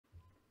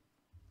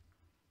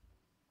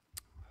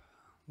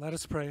Let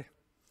us pray.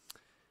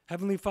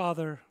 Heavenly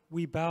Father,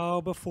 we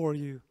bow before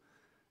you,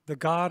 the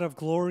God of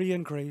glory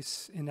and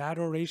grace, in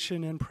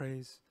adoration and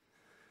praise.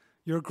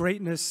 Your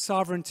greatness,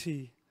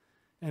 sovereignty,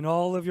 and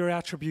all of your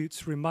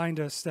attributes remind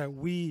us that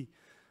we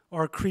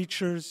are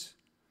creatures,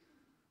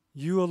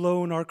 you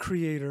alone are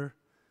creator,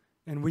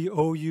 and we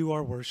owe you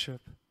our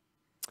worship.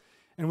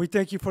 And we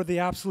thank you for the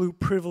absolute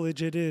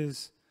privilege it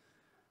is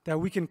that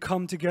we can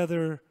come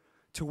together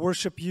to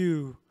worship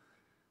you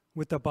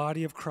with the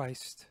body of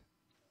Christ.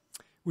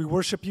 We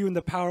worship you in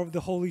the power of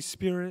the Holy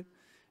Spirit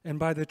and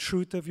by the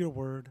truth of your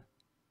word.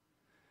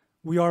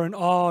 We are in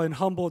awe and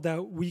humbled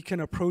that we can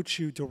approach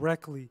you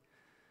directly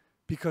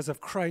because of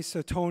Christ's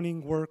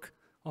atoning work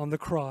on the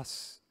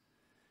cross.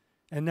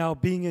 And now,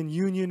 being in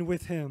union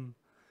with him,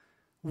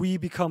 we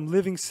become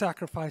living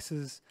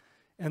sacrifices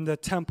and the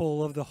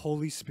temple of the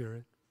Holy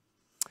Spirit.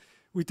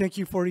 We thank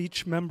you for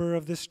each member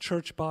of this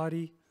church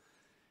body,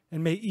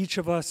 and may each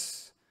of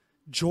us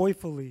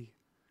joyfully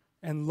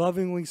and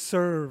lovingly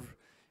serve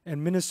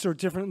and minister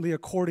differently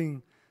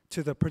according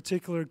to the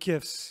particular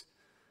gifts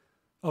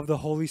of the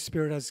Holy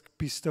Spirit has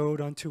bestowed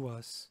unto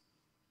us.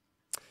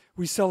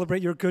 We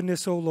celebrate your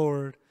goodness, O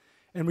Lord,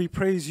 and we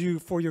praise you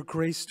for your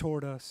grace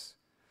toward us,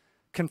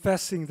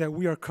 confessing that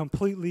we are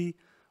completely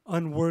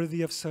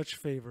unworthy of such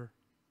favor.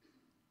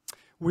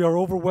 We are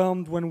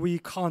overwhelmed when we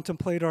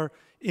contemplate our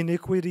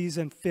iniquities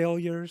and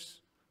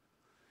failures,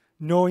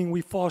 knowing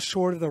we fall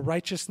short of the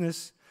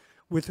righteousness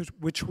with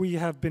which we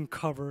have been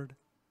covered,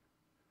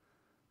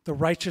 the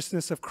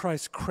righteousness of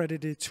Christ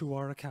credited to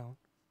our account.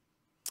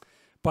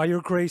 By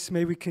your grace,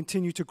 may we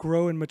continue to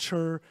grow and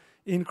mature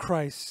in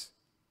Christ,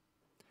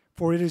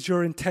 for it is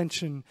your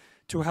intention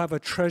to have a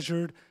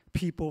treasured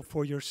people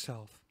for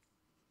yourself.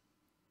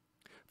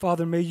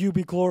 Father, may you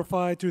be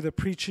glorified through the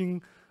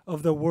preaching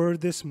of the word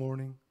this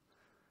morning.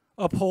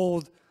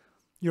 Uphold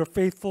your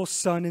faithful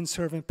son and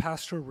servant,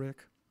 Pastor Rick.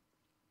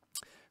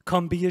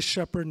 Come be his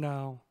shepherd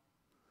now.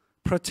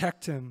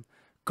 Protect him,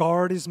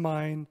 guard his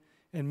mind,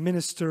 and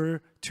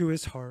minister to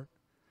his heart.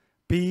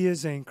 Be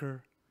his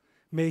anchor.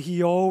 May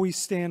he always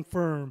stand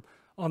firm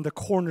on the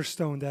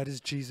cornerstone that is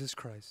Jesus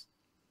Christ.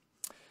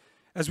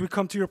 As we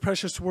come to your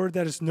precious word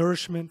that is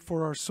nourishment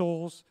for our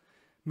souls,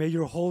 may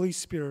your Holy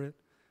Spirit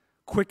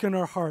quicken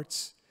our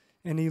hearts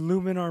and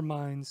illumine our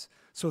minds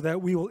so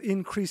that we will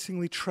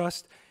increasingly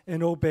trust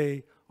and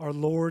obey our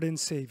Lord and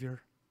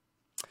Savior.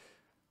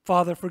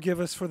 Father, forgive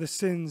us for the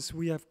sins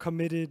we have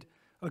committed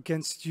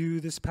against you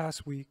this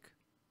past week.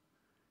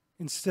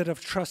 Instead of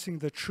trusting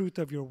the truth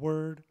of your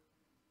word,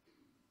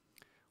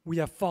 we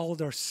have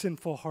followed our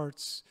sinful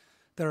hearts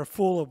that are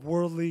full of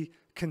worldly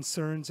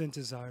concerns and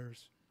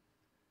desires.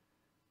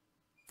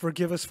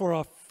 Forgive us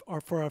for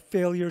our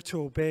failure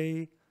to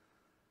obey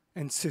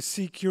and to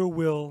seek your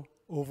will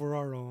over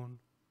our own.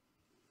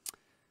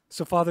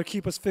 So, Father,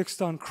 keep us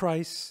fixed on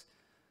Christ.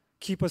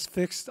 Keep us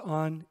fixed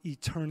on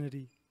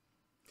eternity.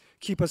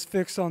 Keep us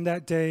fixed on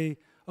that day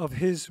of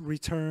his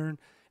return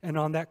and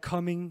on that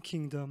coming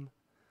kingdom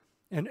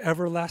and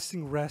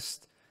everlasting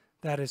rest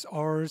that is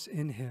ours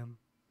in him.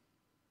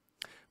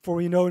 For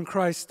we know in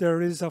Christ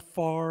there is a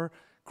far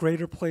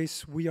greater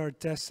place we are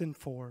destined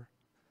for.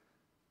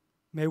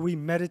 May we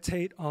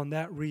meditate on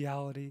that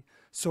reality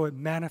so it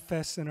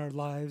manifests in our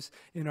lives,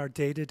 in our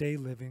day-to-day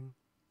living.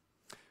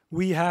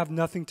 We have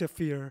nothing to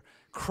fear.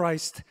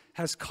 Christ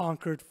has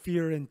conquered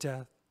fear and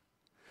death.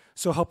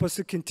 So help us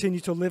to continue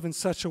to live in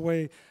such a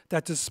way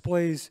that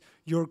displays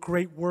your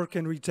great work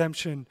and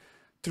redemption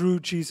through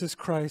Jesus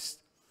Christ,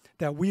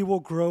 that we will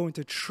grow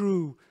into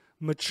true,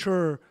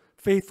 mature,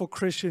 faithful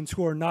Christians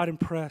who are not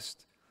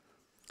impressed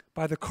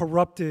by the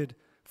corrupted,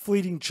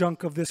 fleeting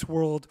junk of this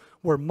world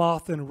where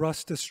moth and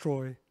rust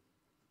destroy.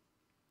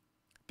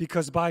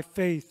 Because by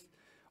faith,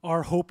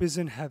 our hope is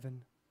in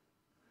heaven,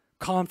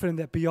 confident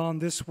that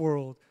beyond this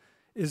world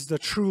is the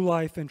true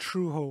life and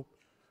true hope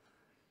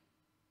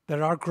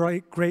that our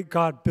great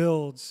God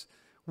builds,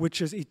 which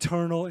is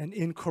eternal and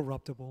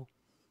incorruptible.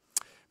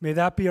 May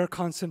that be our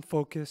constant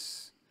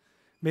focus.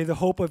 May the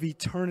hope of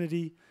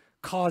eternity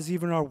cause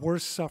even our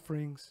worst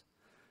sufferings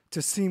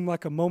to seem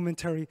like a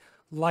momentary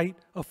light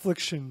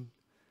affliction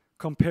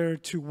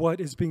compared to what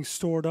is being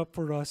stored up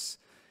for us,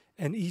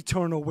 an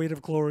eternal weight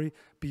of glory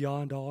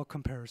beyond all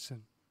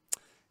comparison.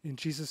 In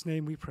Jesus'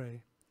 name we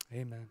pray.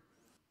 Amen.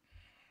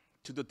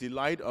 To the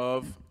delight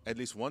of at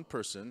least one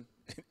person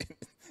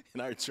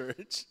in our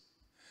church,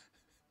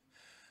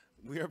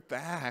 we are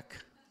back.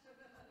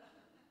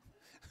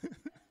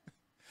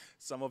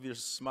 Some of you are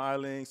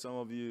smiling, some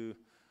of you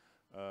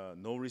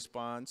no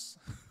response.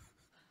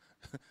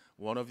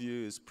 One of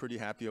you is pretty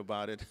happy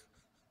about it.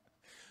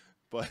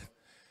 But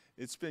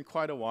it's been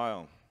quite a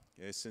while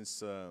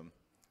since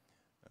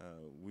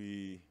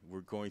we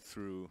were going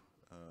through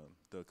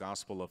the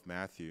Gospel of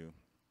Matthew,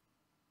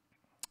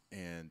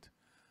 and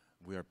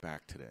we are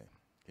back today.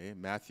 Okay,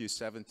 Matthew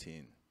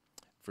 17,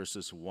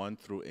 verses 1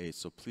 through 8.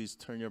 So please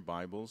turn your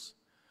Bibles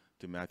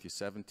to Matthew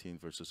 17,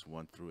 verses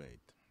 1 through 8.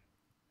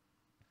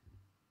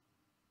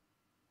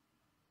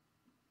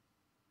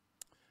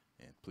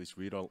 And please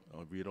follow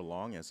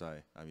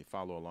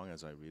along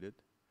as I read it.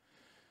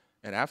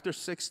 And after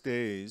 6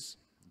 days,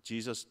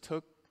 Jesus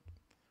took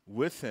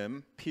with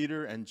him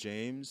Peter and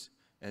James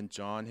and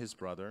John his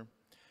brother,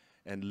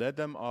 and led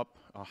them up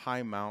a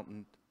high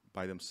mountain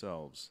by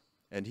themselves.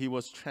 And he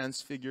was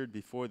transfigured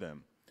before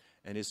them,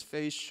 and his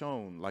face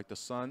shone like the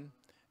sun,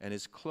 and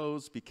his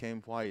clothes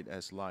became white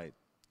as light.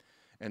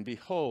 And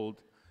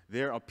behold,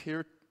 there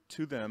appeared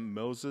to them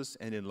Moses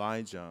and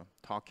Elijah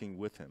talking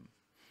with him.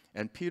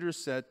 And Peter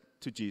said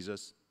to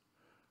Jesus,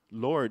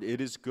 Lord,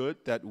 it is good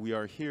that we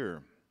are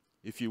here.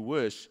 If you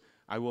wish,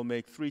 I will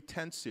make 3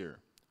 tents here,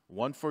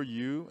 one for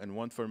you, and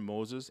one for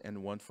Moses,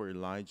 and one for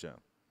Elijah.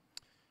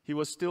 He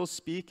was still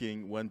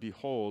speaking when,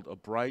 behold, a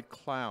bright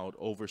cloud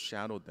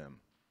overshadowed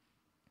them.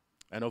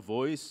 And a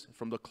voice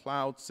from the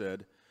cloud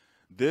said,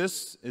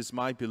 This is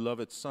my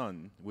beloved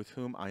Son, with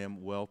whom I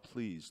am well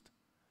pleased.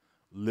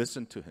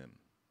 Listen to him.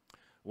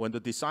 When the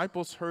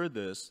disciples heard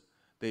this,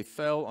 they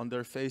fell on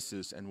their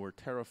faces and were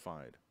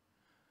terrified.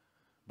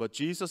 But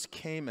Jesus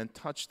came and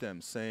touched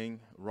them, saying,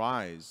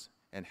 Rise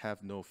and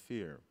have no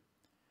fear.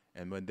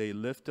 And when they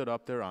lifted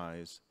up their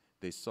eyes,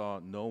 they saw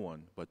no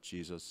one but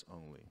Jesus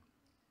only.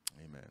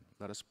 Amen.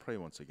 Let us pray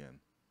once again.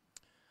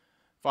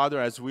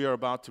 Father, as we are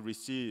about to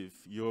receive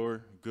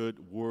your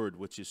good word,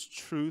 which is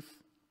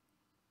truth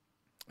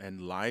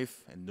and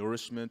life and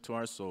nourishment to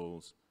our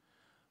souls,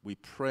 we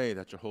pray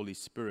that your Holy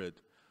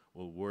Spirit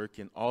will work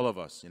in all of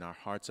us, in our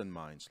hearts and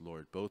minds,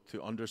 Lord, both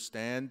to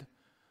understand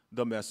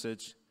the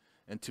message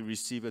and to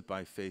receive it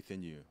by faith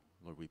in you.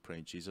 Lord, we pray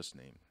in Jesus'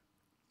 name.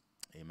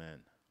 Amen.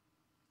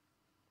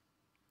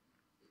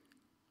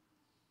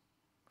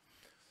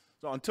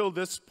 So until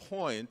this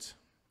point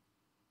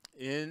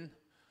in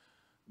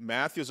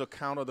Matthew's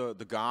account of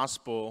the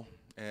gospel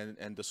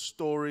and the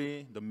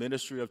story, the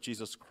ministry of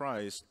Jesus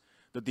Christ,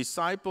 the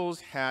disciples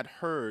had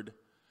heard,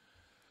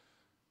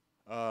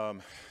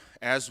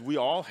 as we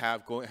all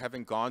have,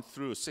 having gone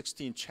through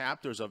 16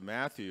 chapters of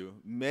Matthew,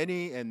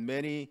 many and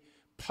many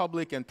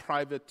public and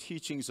private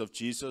teachings of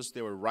Jesus.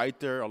 They were right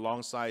there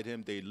alongside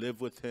him. They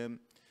lived with him.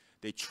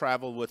 They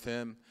traveled with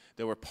him.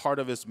 They were part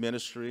of his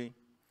ministry.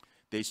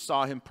 They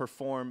saw him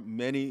perform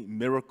many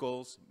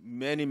miracles,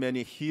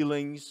 many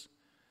healings.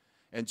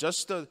 And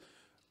just the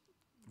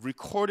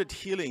recorded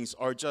healings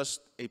are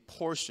just a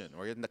portion,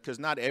 because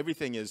not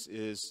everything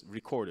is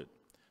recorded.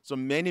 So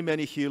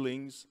many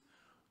healings.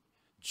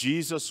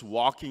 Jesus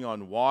walking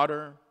on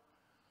water,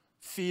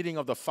 feeding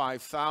of the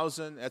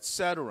 5,000,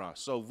 etc.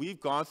 So we've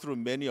gone through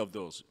many of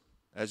those,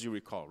 as you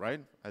recall,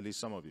 right? At least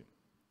some of you.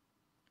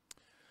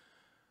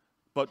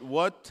 But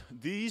what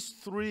these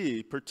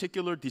 3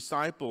 particular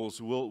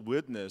disciples will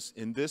witness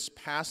in this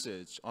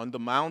passage on the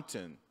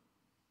mountain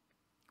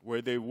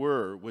where they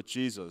were with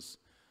Jesus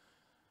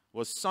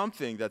was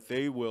something that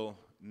they will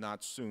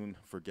not soon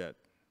forget.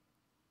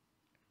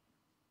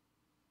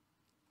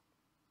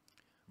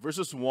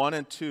 Verses 1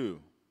 and 2,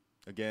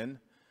 again,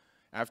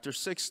 after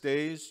 6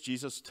 days,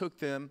 Jesus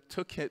took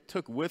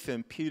with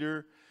him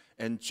Peter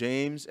and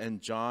James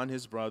and John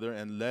his brother,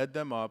 and led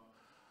them up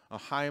a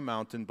high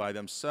mountain by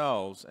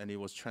themselves, and he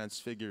was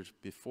transfigured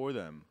before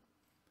them.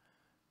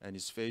 And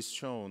his face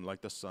shone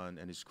like the sun,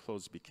 and his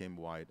clothes became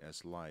white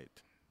as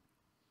light.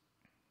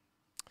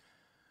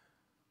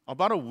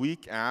 About a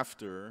week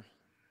after,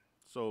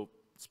 so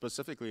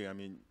specifically,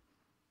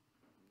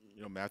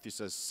 Matthew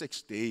says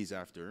 6 days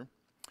after,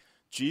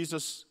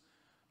 Jesus,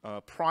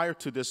 prior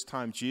to this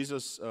time,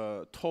 Jesus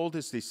told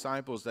his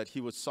disciples that he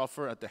would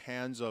suffer at the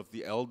hands of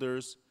the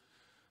elders,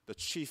 the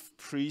chief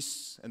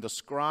priests, and the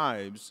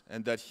scribes,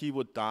 and that he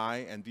would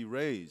die and be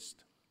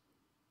raised.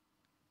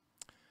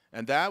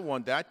 And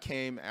that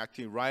came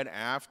actually right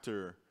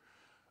after,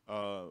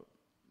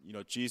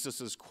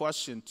 Jesus'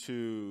 question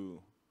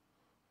to,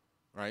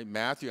 right,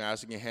 Matthew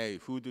asking, hey,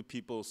 who do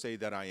people say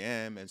that I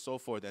am, and so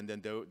forth. And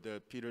then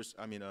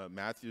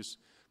Matthew's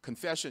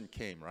confession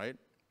came, right?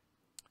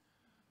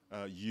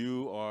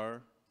 You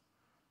are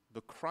the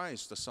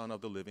Christ, the Son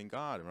of the living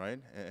God, right?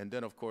 And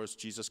then, of course,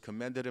 Jesus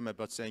commended him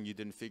about saying you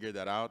didn't figure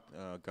that out.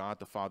 God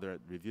the Father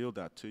had revealed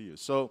that to you.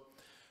 So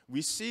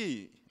we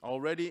see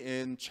already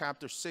in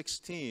chapter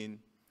 16,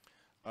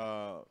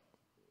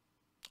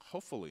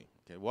 hopefully,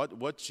 okay,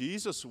 what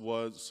Jesus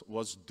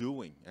was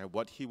doing and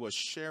what he was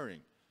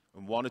sharing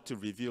and wanted to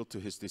reveal to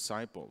his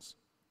disciples.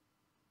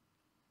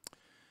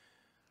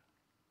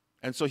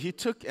 And so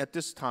at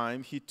this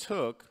time,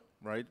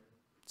 right,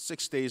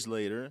 6 days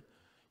later,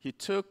 he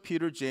took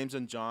Peter, James,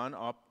 and John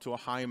up to a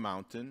high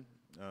mountain.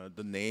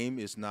 The name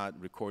is not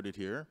recorded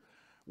here,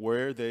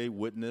 where they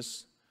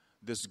witnessed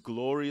this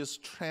glorious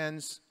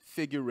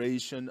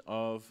transfiguration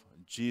of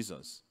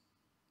Jesus.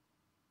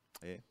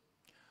 Okay?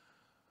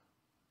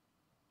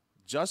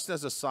 Just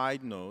as a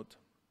side note,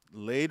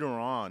 later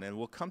on, and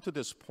we'll come to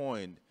this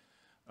point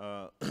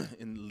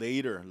in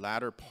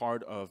latter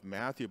part of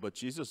Matthew, but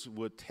Jesus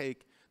would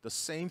take the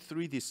same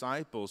 3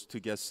 disciples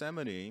to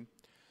Gethsemane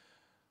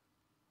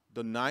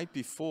the night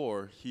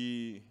before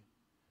he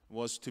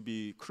was to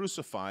be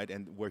crucified,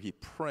 and where he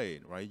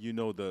prayed, right? You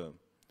know the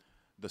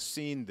the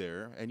scene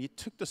there, and he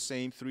took the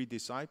same 3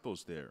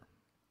 disciples there.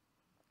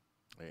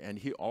 And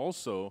he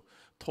also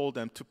told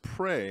them to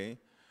pray,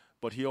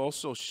 but he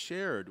also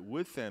shared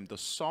with them the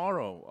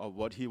sorrow of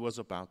what he was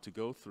about to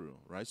go through,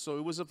 right? So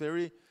it was a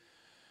very,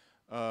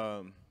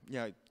 the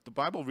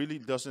Bible really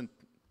doesn't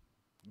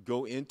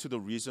go into the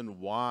reason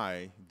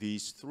why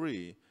these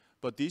 3,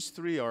 but these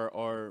 3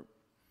 are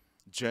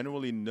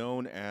generally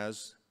known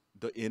as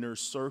the inner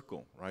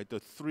circle, right? The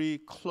 3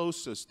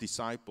 closest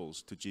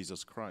disciples to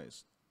Jesus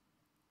Christ.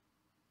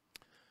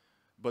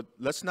 But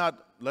let's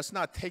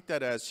not take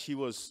that as he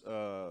was,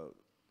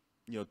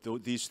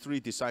 these 3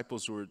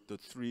 disciples were the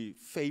 3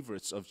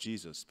 favorites of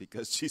Jesus,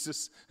 because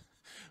Jesus,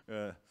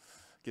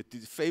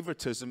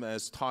 favoritism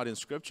as taught in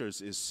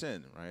scriptures is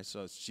sin, right?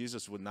 So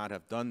Jesus would not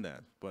have done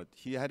that, but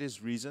he had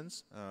his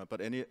reasons.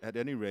 But at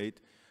any rate,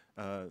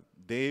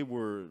 they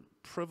were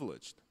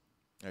privileged,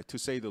 to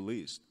say the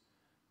least,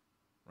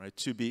 right,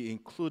 to be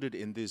included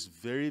in these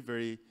very,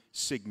 very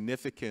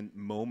significant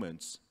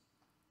moments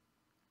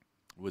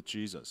with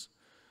Jesus.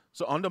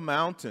 So on the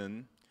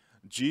mountain,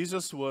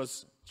 Jesus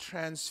was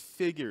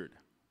transfigured.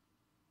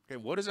 Okay,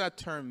 what does that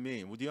term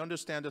mean? Would you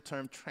understand the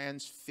term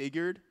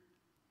transfigured?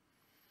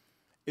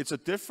 It's a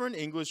different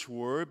English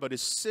word, but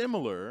it's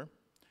similar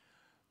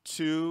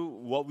to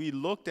what we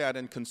looked at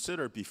and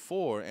considered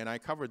before, and I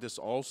covered this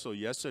also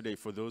yesterday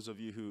for those of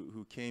you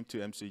who came to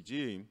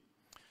MCG.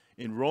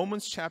 In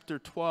Romans chapter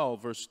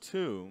 12, verse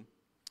 2,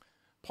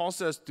 Paul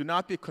says, "Do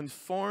not be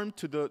conformed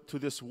to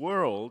this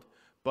world,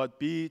 but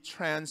be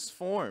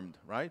transformed,"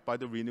 right, by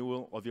the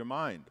renewal of your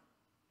mind.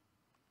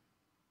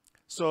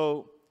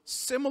 So,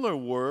 similar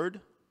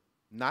word,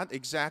 not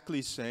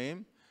exactly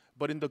same,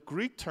 but in the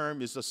Greek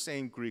term is the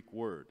same Greek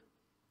word.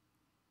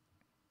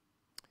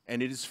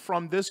 And it is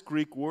from this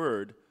Greek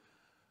word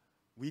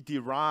we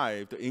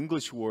derive the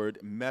English word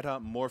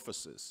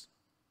metamorphosis.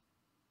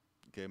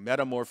 Okay,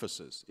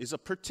 metamorphosis is a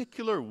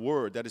particular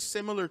word that is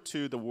similar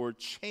to the word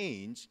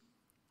change,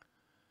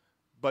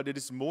 but it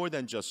is more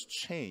than just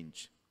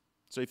change.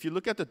 So if you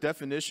look at the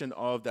definition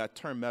of that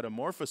term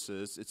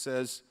metamorphosis, it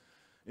says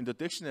in the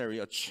dictionary,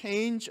 a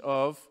change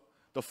of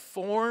the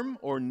form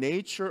or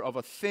nature of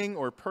a thing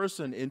or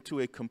person into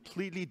a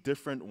completely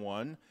different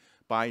one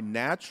by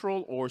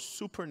natural or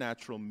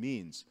supernatural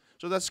means.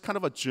 So that's kind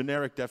of a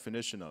generic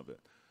definition of it.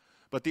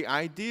 But the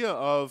idea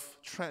of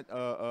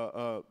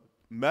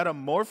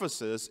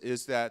metamorphosis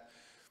is that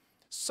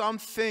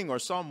something or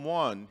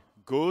someone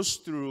goes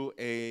through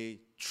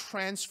a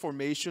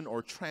transformation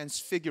or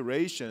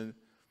transfiguration,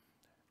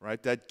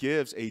 right, that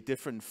gives a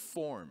different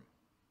form,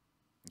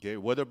 okay,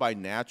 whether by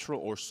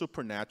natural or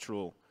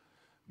supernatural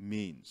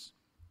means.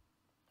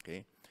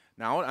 Okay.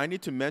 Now, I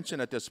need to mention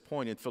at this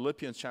point in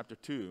Philippians chapter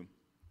 2,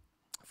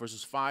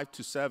 verses 5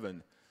 to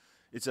 7,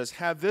 it says,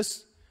 "Have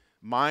this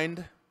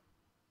mind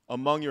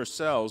among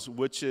yourselves,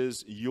 which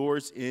is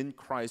yours in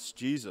Christ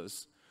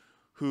Jesus,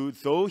 who,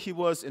 though he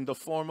was in the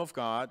form of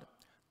God,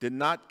 did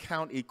not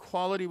count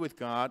equality with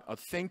God a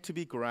thing to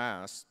be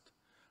grasped,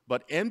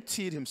 but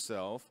emptied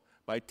himself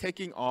by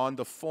taking on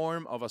the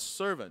form of a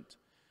servant,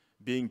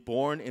 being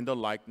born in the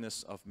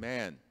likeness of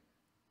man."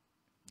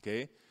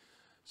 Okay?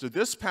 So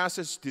this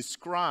passage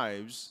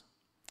describes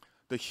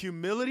the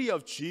humility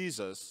of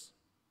Jesus,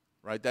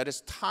 right, that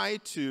is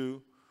tied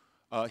to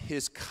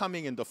his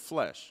coming in the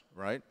flesh,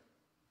 right?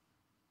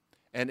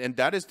 And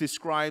that is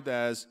described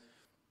as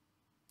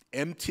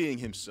emptying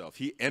himself.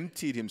 He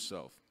emptied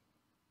himself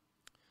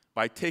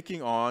by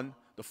taking on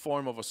the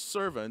form of a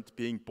servant,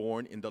 being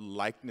born in the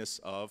likeness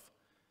of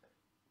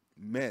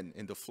men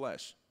in the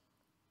flesh.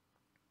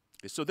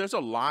 Okay, so there's a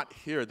lot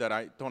here that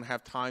I don't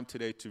have time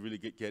today to really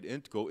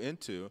go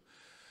into.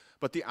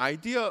 But the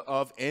idea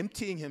of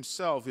emptying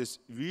himself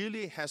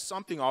really has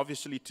something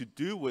obviously to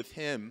do with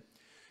him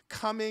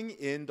coming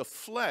in the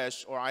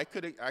flesh, or I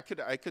could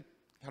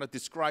kind of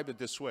describe it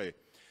this way: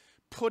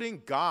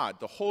 putting God,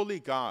 the holy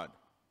God,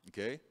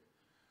 okay,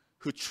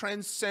 who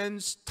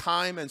transcends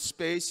time and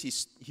space.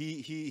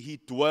 He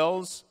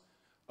dwells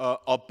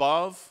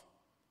above,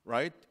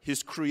 right,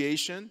 his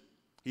creation.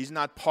 He's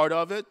not part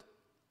of it,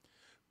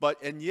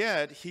 and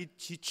yet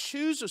he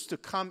chooses to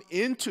come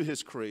into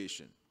his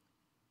creation,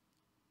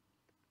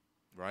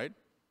 right?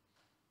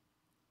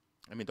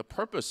 I mean, the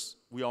purpose,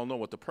 we all know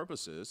what the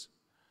purpose is,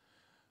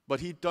 but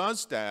he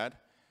does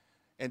that,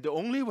 and the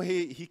only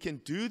way he can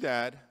do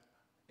that,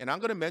 and I'm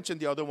going to mention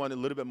the other one a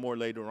little bit more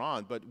later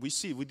on, but we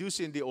do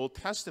see in the Old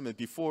Testament,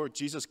 before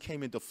Jesus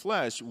came into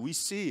flesh, we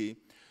see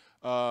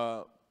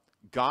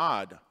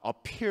God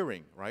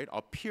appearing, right?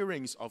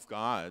 Appearings of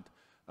God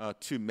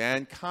to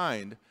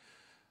mankind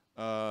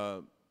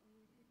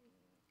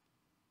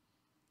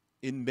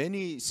in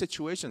many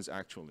situations,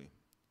 actually.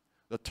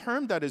 The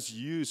term that is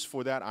used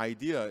for that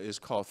idea is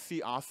called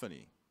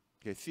theophany,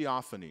 okay,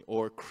 theophany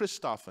or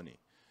Christophany.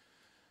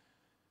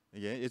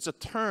 Okay? It's a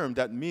term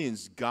that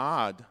means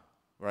God,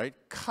 right,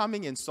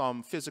 coming in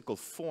some physical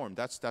form.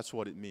 That's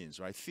what it means,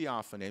 right?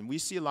 Theophany. And we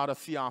see a lot of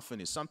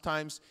theophanies.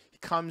 Sometimes he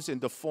comes in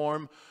the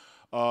form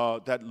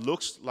that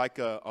looks like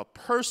a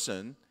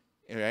person,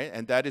 right?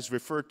 And that is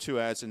referred to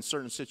as, in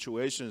certain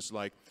situations,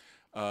 like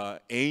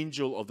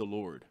angel of the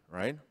Lord,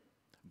 right?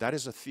 That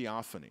is a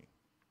theophany.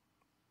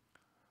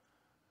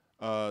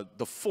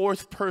 The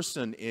fourth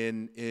person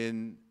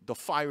in the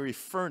fiery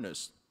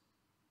furnace,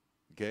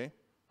 okay?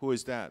 Who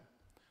is that?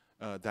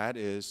 That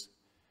is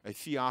a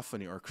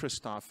theophany or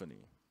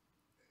Christophany.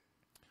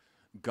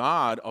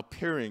 God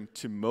appearing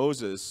to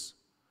Moses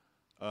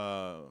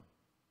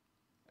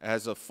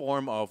as a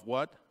form of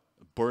what?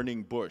 A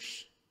burning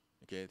bush.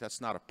 Okay,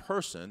 that's not a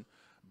person,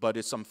 but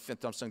it's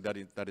something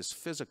that is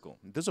physical.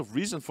 There's a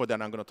reason for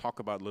that I'm going to talk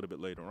about a little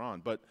bit later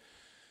on. But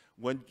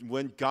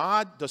when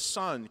God the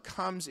Son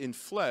comes in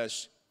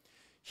flesh,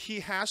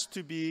 he has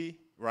to be,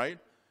 right,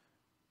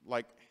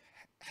 like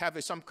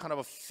have some kind of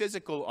a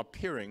physical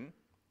appearing.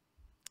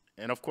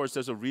 And of course,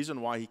 there's a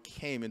reason why he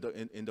came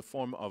in the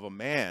form of a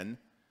man,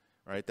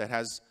 right, that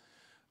has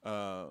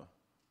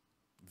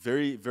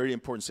very, very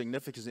important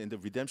significance in the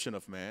redemption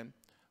of man.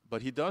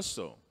 But he does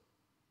so.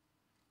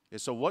 Okay,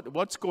 so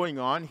what's going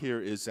on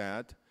here is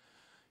that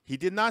he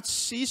did not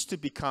cease to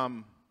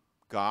become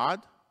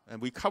God.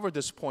 And we covered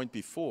this point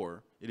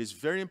before. It is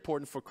very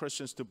important for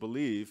Christians to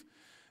believe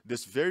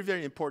this very,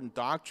 very important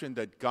doctrine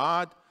that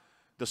God,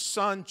 the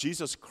Son,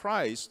 Jesus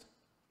Christ,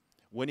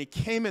 when he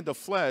came in the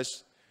flesh,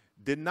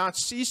 did not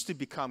cease to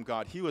become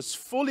God. He was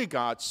fully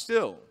God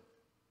still.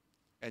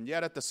 And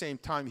yet at the same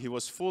time, he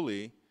was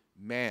fully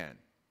man.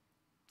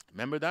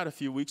 Remember that a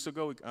few weeks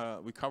ago?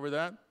 We covered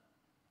that.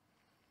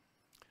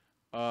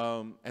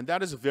 And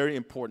that is a very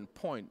important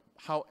point.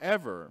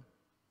 However,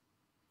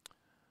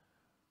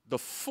 the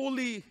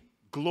fully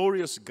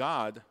glorious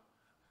God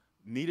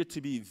needed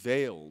to be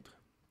veiled.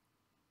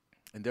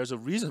 And there's a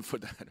reason for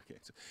that. Okay?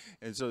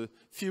 And so a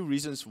few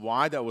reasons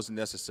why that was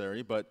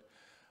necessary. But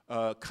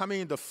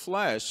coming in the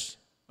flesh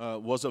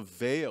was a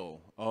veil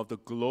of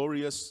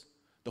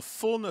the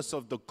fullness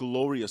of the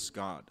glorious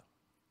God.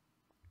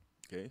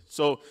 Okay?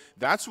 So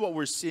that's what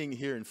we're seeing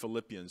here in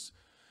Philippians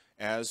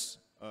as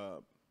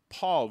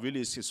Paul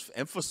really is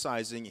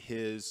emphasizing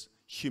his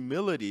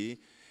humility,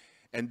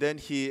 and then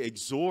he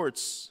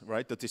exhorts,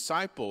 right, the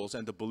disciples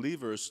and the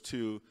believers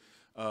to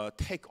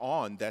take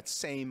on that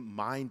same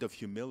mind of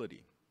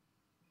humility.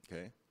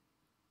 Okay?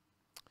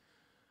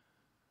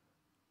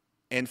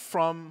 And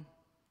from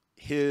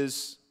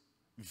his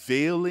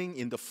veiling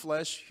in the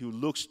flesh, who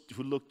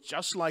looked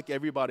just like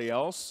everybody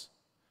else,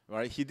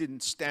 right? He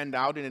didn't stand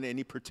out in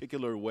any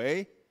particular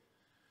way.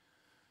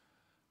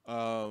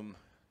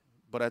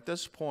 But at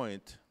this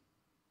point,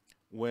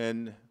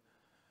 when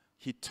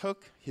he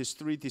took his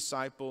three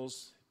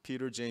disciples,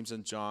 Peter, James,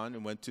 and John,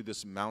 and went to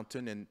this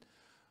mountain, and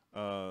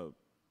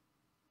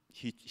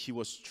he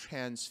was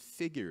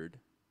transfigured,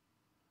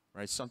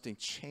 right? Something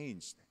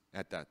changed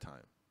at that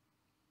time.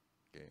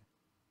 Okay,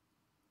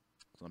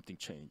 something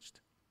changed.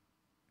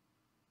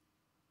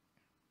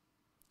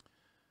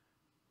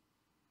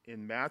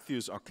 In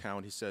Matthew's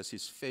account, he says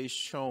his face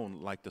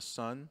shone like the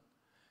sun,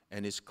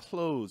 and his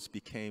clothes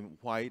became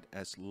white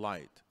as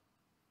light.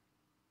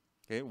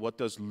 Okay, what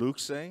does Luke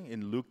say?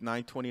 In Luke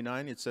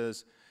 9:29, it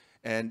says,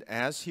 and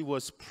as he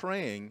was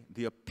praying,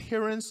 the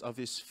appearance of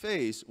his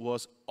face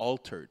was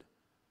altered.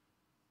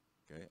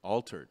 Okay,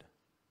 altered.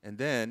 And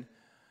then,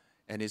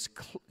 his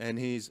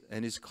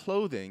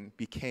clothing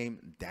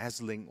became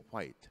dazzling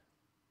white.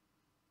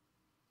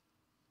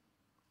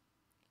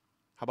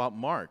 How about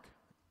Mark?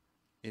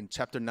 In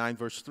chapter 9,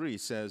 verse 3,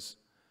 it says,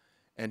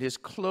 and his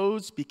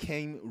clothes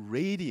became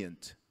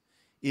radiant,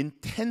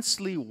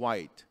 intensely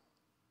white.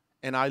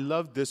 And I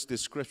love this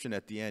description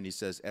at the end. He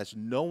says, as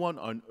no one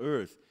on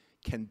earth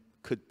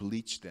could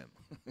bleach them.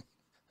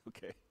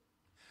 Okay.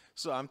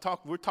 So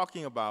we're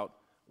talking about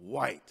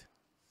white.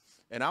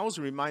 And I was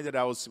reminded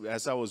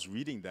as I was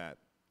reading that,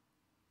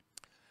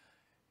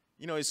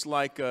 it's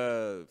like,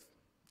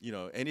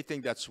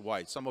 anything that's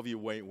white. Some of you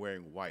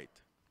wearing white.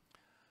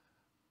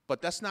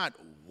 But that's not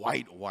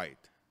white.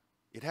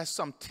 It has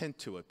some tint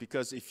to it.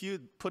 Because if you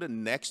put it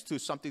next to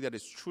something that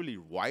is truly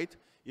white,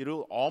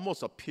 it'll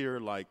almost appear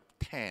like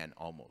tan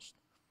almost.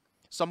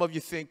 Some of you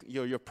think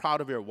you're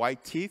proud of your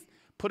white teeth.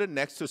 Put it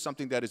next to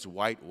something that is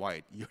white.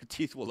 Your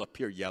teeth will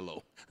appear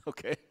yellow.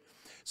 Okay?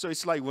 So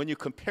it's like when you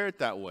compare it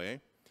that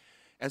way.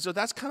 And so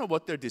that's kind of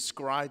what they're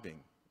describing,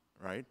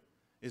 right?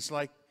 It's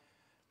like,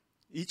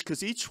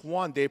 because each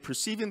one, they're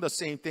perceiving the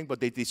same thing, but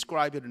they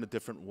describe it in a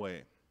different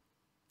way.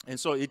 And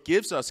so it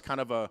gives us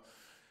kind of a,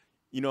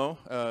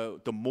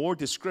 the more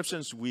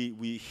descriptions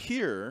we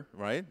hear,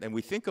 right, and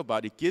we think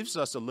about, it gives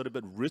us a little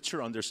bit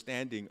richer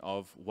understanding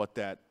of what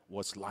that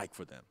was like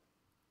for them,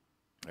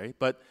 right?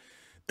 But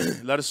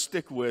let us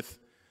stick with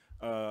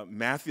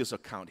Matthew's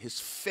account. His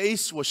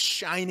face was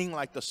shining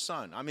like the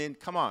sun. I mean,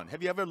 come on.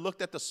 Have you ever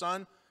looked at the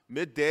sun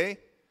midday?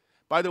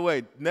 By the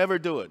way, never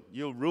do it.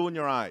 You'll ruin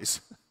your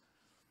eyes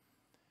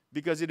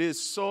because it is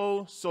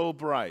so, so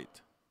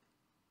bright.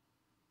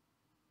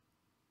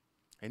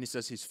 And he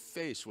says his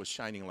face was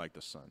shining like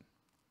the sun.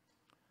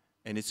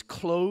 And his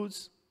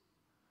clothes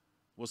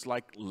was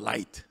like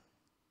light.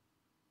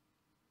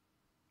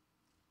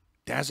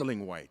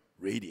 Dazzling white,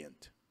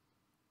 radiant.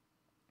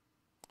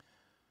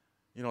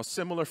 You know, a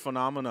similar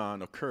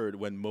phenomenon occurred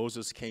when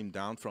Moses came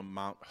down from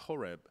Mount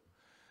Horeb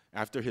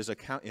after his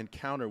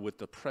encounter with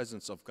the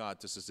presence of God.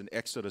 This is in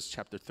Exodus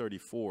chapter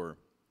 34.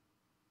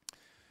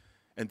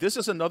 And this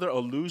is another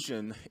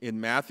allusion in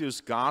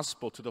Matthew's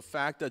gospel to the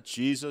fact that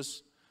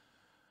Jesus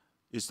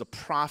is the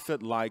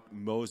prophet like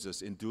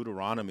Moses. In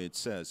Deuteronomy, it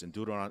says, in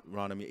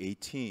Deuteronomy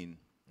 18,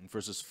 in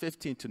verses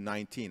 15 to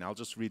 19. I'll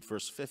just read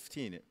verse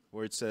 15,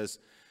 where it says,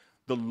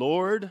 "The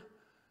Lord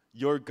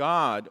your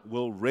God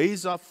will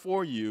raise up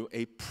for you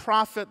a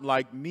prophet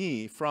like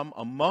me from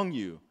among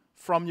you,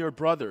 from your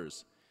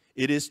brothers.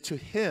 It is to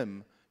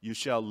him you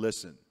shall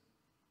listen."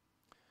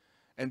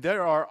 And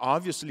there are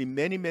obviously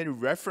many, many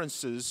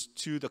references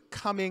to the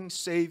coming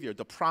Savior,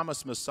 the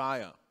promised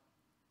Messiah.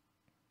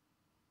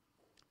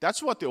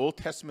 That's what the Old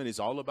Testament is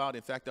all about.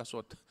 In fact, that's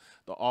what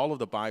all of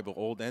the Bible,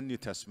 Old and New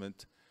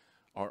Testament,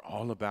 are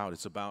all about.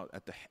 It's about,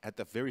 at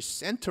the very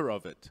center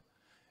of it,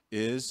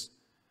 is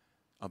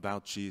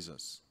about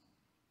Jesus.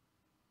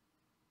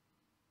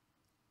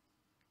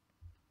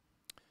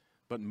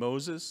 But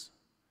Moses,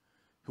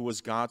 who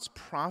was God's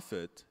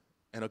prophet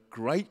and a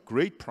great,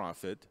 great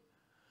prophet,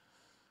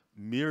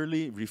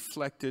 merely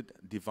reflected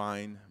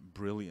divine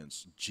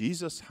brilliance.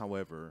 Jesus,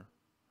 however,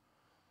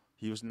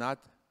 he was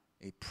not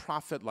a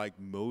prophet like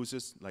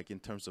Moses, like in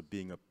terms of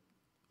being a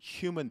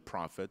human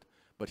prophet,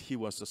 but he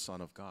was the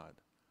Son of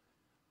God.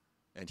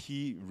 And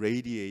he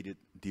radiated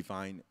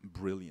divine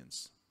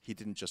brilliance. He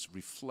didn't just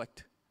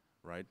reflect,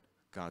 right,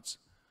 God's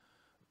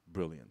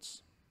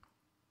brilliance.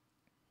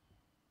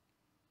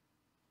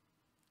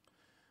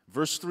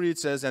 Verse 3, it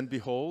says, "And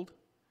behold,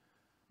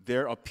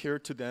 there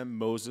appeared to them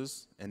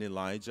Moses and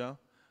Elijah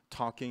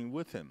talking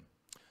with him."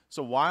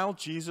 So while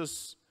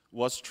Jesus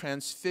was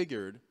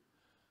transfigured,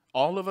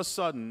 all of a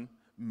sudden,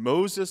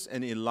 Moses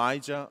and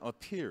Elijah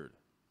appeared.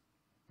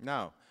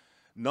 Now,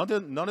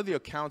 none of the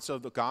accounts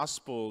of the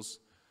Gospels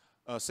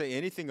say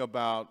anything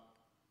about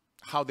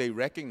how they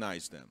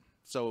recognized them.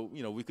 So,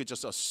 you know, we could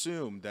just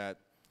assume that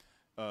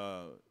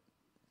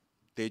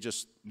they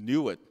just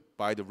knew it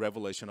by the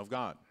revelation of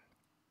God.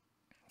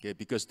 Okay,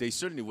 because they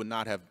certainly would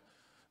not have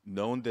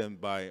known them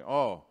by,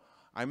 "Oh,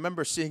 I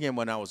remember seeing him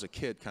when I was a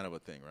kid," kind of a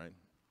thing, right?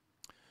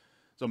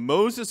 So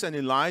Moses and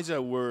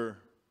Elijah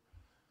were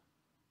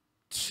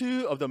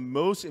two of the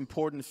most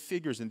important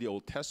figures in the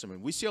Old Testament.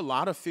 We see a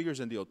lot of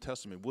figures in the Old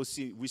Testament. We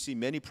see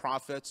many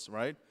prophets,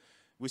 right?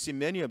 We see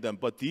many of them,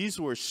 but these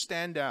were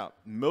standout,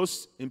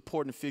 most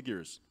important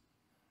figures.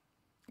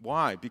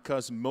 Why?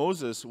 Because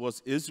Moses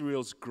was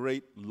Israel's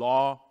great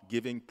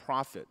law-giving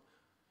prophet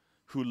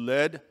who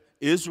led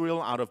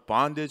Israel out of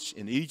bondage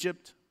in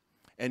Egypt,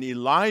 and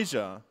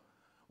Elijah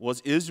was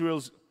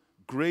Israel's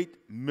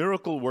great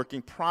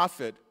miracle-working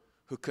prophet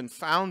who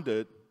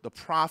confounded the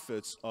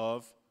prophets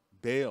of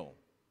Baal,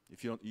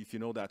 if you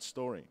know that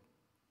story.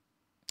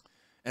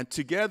 And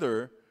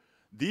together,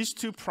 these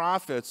two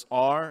prophets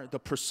are the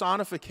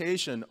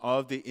personification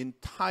of the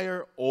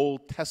entire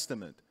Old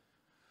Testament.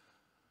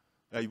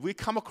 We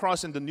come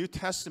across in the New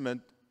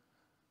Testament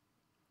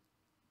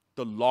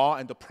the law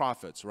and the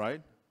prophets,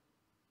 right?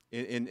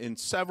 In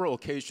several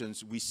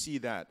occasions, we see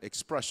that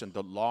expression,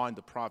 the law and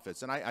the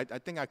prophets. And I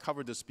think I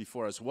covered this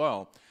before as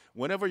well.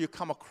 Whenever you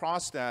come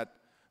across that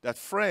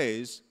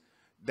phrase,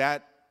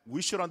 that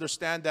we should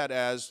understand that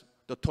as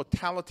the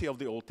totality of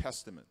the Old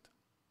Testament.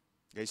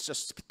 It's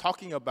just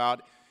talking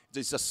about,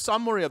 it's a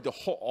summary of the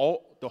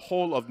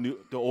whole of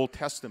the Old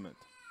Testament.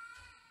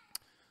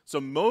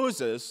 So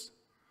Moses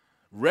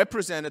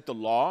represented the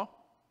law,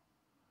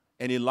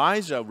 and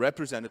Elijah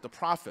represented the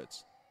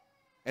prophets.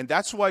 And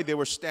that's why they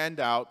were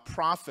standout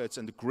prophets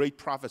and the great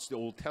prophets of the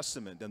Old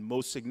Testament, and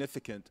most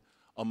significant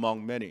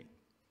among many.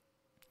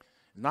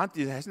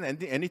 It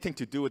hasn't anything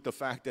to do with the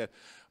fact that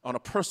on a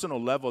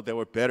personal level they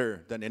were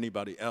better than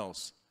anybody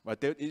else.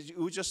 Right? It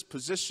was just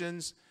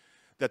positions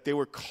that they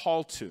were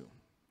called to.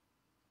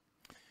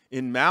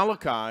 In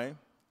Malachi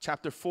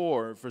chapter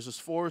 4, verses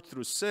 4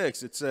 through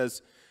 6, it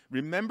says,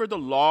 "Remember the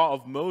law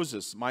of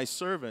Moses, my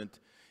servant,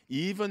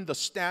 even the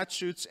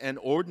statutes and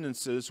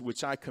ordinances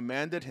which I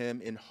commanded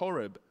him in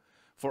Horeb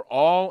for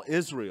all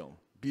Israel.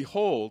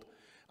 Behold,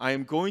 I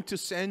am going to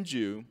send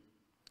you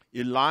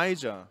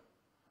Elijah,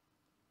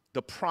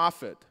 the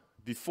prophet,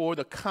 before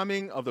the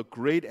coming of the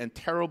great and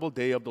terrible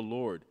day of the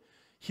Lord.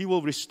 He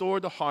will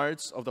restore the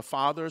hearts of the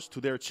fathers to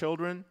their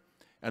children,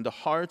 and the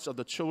hearts of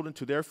the children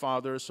to their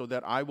fathers, so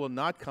that I will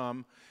not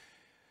come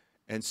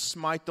and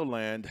smite the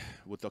land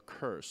with a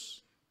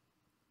curse."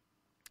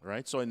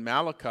 Right? So in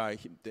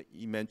Malachi,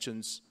 he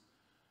mentions,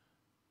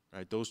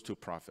 right, those two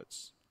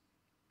prophets.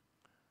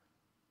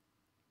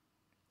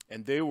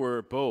 And they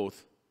were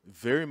both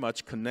very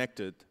much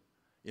connected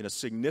in a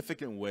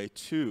significant way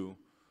to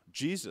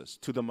Jesus,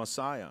 to the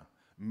Messiah.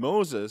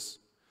 Moses,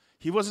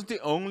 he wasn't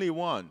the only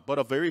one, but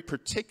a very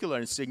particular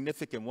and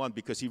significant one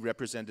because he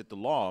represented the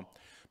law.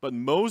 But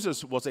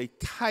Moses was a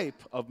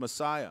type of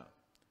Messiah.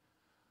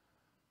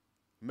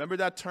 Remember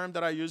that term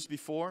that I used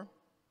before?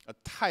 A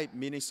type,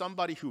 meaning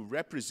somebody who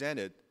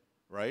represented,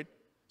 right,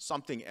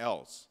 something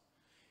else.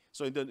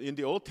 So in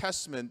the Old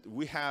Testament,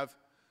 we have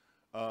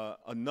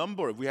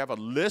we have a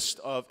list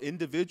of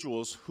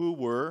individuals who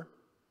were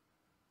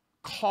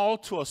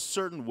called to a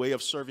certain way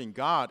of serving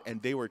God,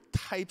 and they were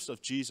types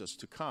of Jesus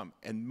to come.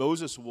 And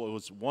Moses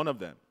was one of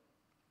them.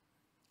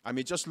 I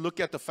mean, just look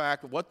at the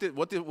fact, what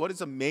is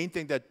the main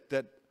thing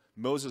that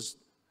Moses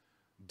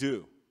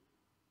do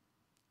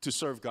to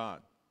serve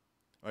God?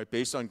 Right,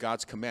 based on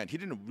God's command. He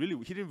didn't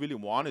really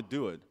want to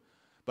do it.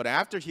 But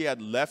after he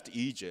had left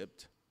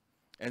Egypt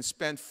and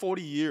spent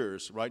 40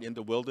 years, right, in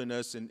the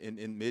wilderness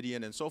in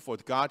Midian and so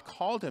forth, God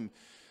called him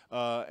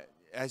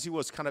as he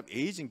was kind of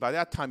aging. By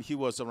that time, he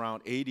was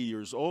around 80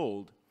 years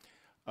old.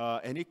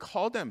 And he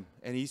called him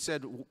and he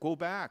said, go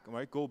back,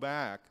 right? Go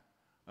back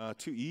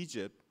to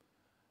Egypt,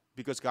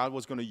 because God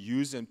was going to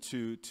use him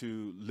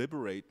to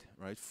liberate,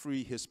 right,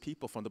 free his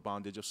people from the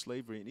bondage of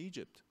slavery in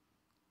Egypt.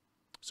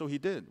 So he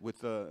did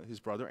with his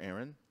brother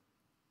Aaron.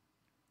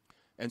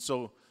 And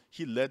so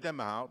he led them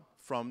out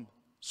from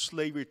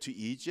slavery to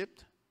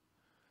Egypt,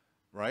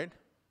 right?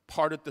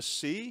 Parted the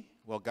sea,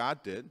 well,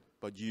 God did,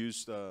 but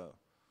used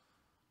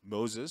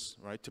Moses,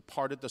 right, to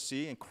part the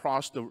sea and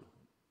cross the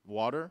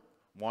water,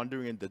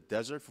 wandering in the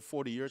desert for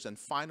 40 years, and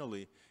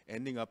finally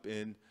ending up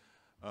in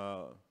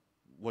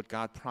what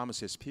God promised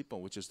his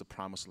people, which is the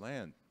promised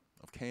land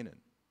of Canaan.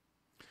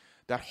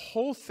 That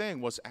whole thing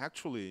was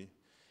actually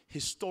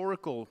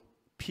historical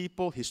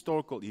people,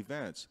 historical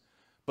events,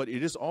 but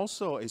it is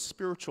also a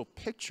spiritual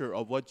picture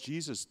of what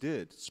Jesus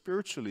did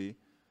spiritually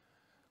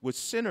with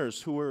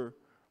sinners who were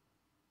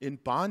in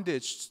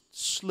bondage,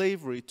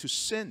 slavery to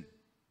sin,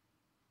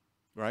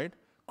 right?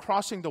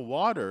 Crossing the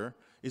water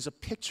is a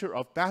picture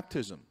of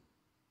baptism.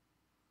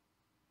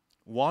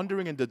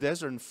 Wandering in the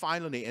desert and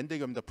finally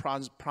ending up in the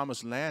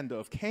promised land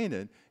of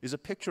Canaan is a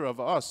picture of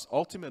us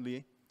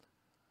ultimately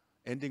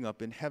ending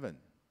up in heaven.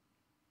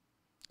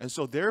 And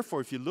so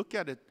therefore, if you look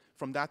at it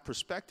from that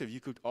perspective,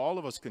 all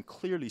of us can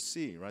clearly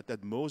see, right,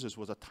 that Moses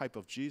was a type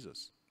of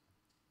Jesus.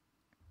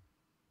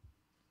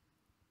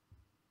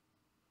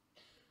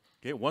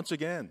 Okay, once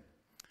again,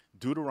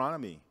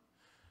 Deuteronomy,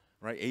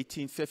 right,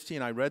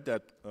 18:15, I read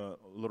that a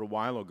little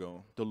while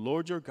ago. The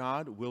Lord your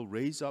God will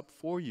raise up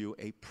for you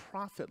a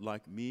prophet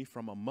like me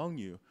from among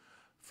you,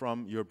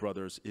 from your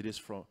brothers. It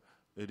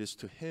is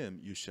to him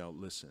you shall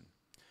listen.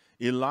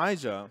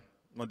 Elijah,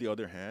 on the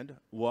other hand,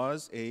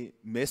 was a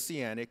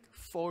messianic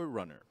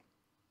forerunner.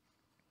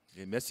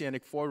 A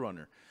messianic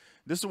forerunner.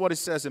 This is what it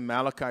says in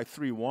Malachi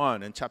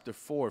 3:1 and chapter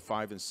 4,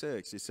 5, and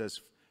 6. It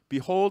says,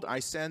 behold, I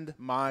send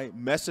my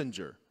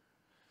messenger.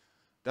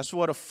 That's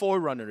what a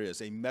forerunner is,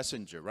 a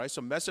messenger, right?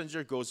 So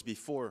messenger goes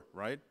before,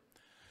 right?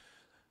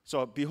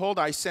 So behold,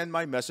 I send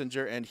my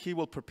messenger, and he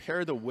will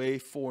prepare the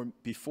way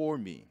before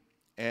me.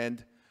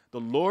 And the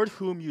Lord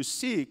whom you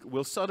seek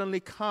will suddenly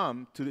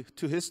come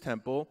to his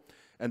temple,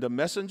 and the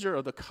messenger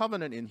of the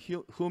covenant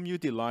in whom you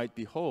delight,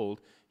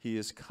 behold, he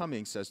is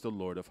coming, says the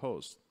Lord of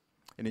hosts.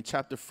 And in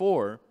chapter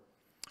 4,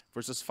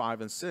 verses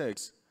 5 and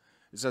 6,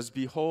 it says,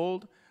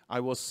 behold, I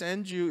will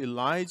send you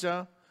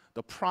Elijah,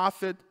 the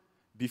prophet,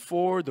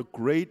 before the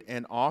great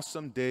and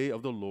awesome day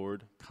of the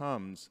Lord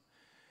comes.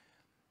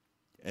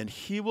 And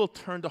he will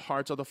turn the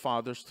hearts of the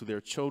fathers to their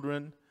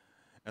children,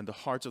 and the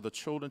hearts of the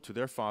children to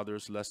their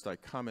fathers, lest I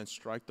come and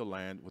strike the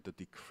land with a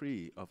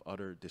decree of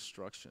utter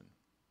destruction.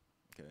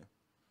 Okay.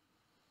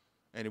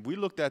 And if we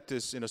looked at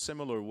this in a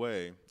similar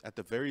way at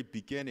the very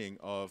beginning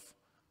of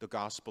the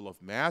Gospel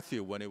of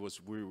Matthew, when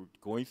we were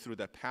going through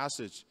that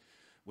passage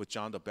with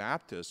John the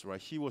Baptist,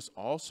 right? He was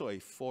also a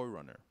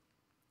forerunner.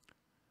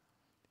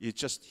 He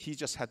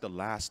just had the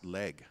last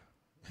leg.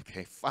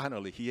 Okay,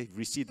 finally he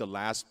received the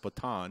last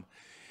baton,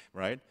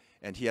 right?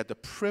 And he had the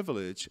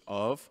privilege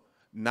of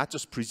not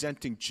just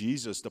presenting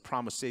Jesus, the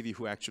promised Savior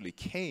who actually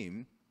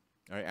came,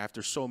 right,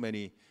 after so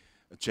many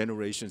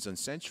generations and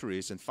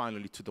centuries, and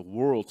finally to the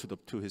world,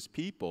 to his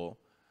people,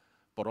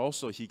 but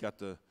also he got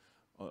the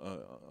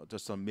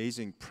just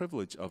amazing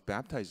privilege of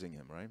baptizing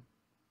him, right?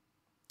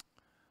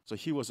 So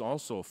he was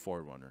also a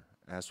forerunner,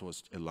 as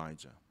was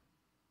Elijah.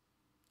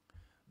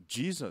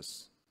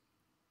 Jesus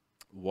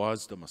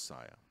was the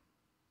Messiah.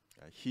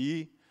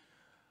 He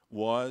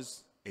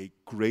was a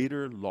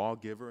greater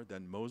lawgiver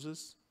than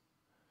Moses,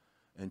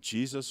 and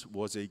Jesus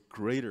was a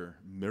greater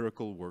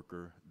miracle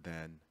worker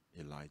than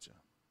Elijah.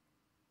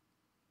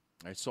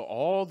 Right, so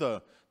all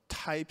the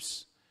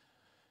types,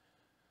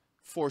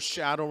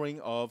 foreshadowing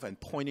of and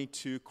pointing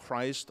to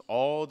Christ,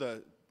 all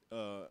the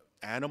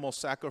animal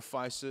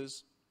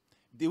sacrifices,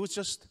 it was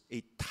just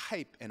a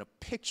type and a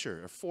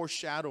picture, a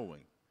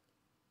foreshadowing.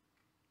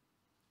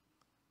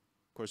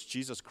 Of course,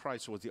 Jesus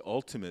Christ was the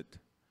ultimate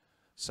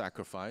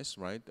sacrifice,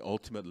 right? The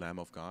ultimate Lamb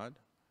of God.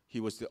 He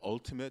was the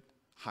ultimate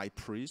high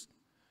priest.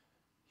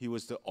 He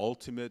was the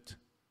ultimate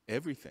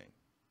everything.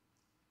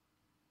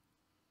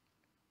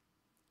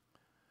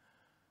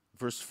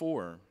 Verse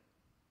 4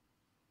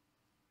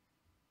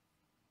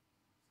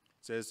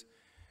 says,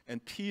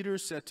 and Peter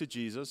said to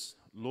Jesus,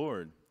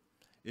 Lord,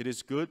 it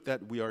is good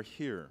that we are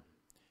here.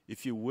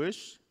 If you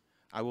wish,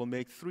 I will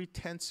make 3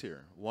 tents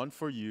here, one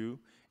for you,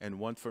 and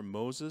one for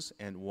Moses,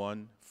 and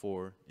one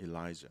for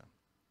Elijah.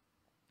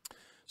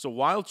 So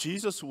while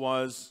Jesus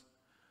was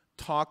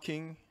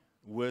talking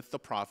with the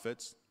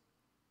prophets,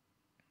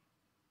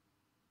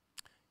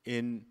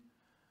 in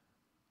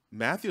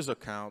Matthew's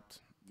account,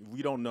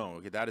 we don't know.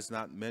 Okay, that is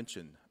not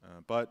mentioned.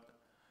 But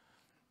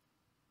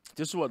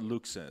this is what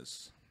Luke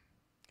says.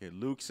 Okay,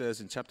 Luke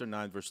says in chapter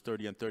 9, verse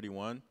 30 and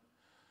 31.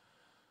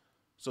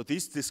 So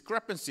these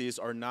discrepancies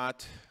are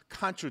not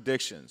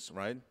contradictions,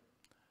 right?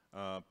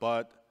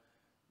 But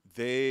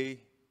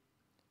they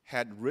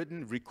had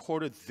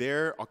recorded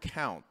their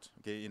account,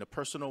 okay, in a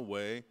personal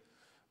way.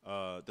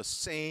 The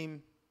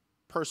same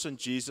person,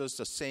 Jesus,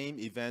 the same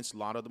events, a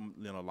lot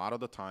of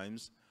the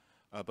times,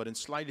 but in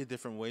slightly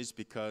different ways,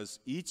 because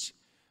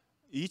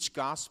each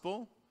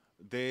gospel,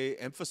 they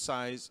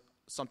emphasize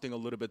something a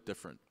little bit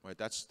different, right?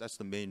 That's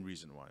the main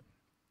reason why.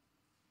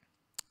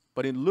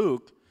 But in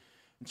Luke,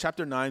 in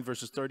chapter 9,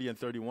 verses 30 and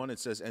 31, it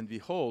says, "And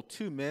behold,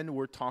 two men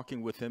were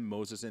talking with him,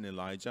 Moses and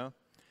Elijah."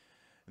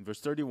 In verse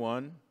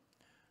 31,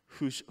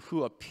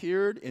 who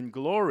appeared in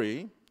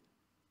glory.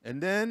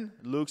 And then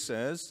Luke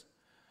says,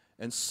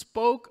 "And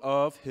spoke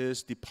of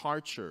his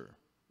departure,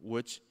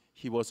 which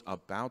he was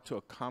about to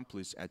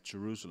accomplish at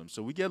Jerusalem."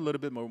 So we get a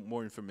little bit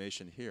more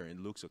information here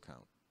in Luke's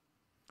account.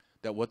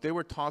 That what they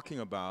were talking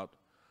about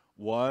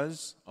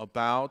was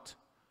about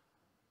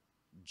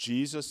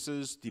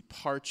Jesus'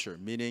 departure,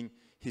 meaning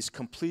his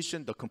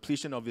completion, the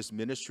completion of his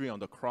ministry on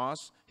the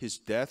cross, his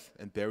death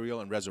and burial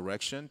and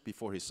resurrection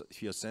before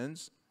he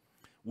ascends,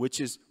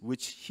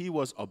 which he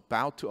was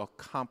about to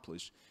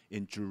accomplish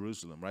in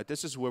Jerusalem, right?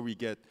 This is where we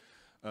get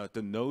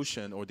the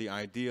notion or the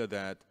idea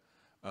that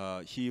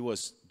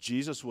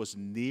Jesus was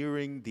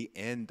nearing the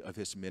end of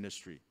his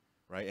ministry,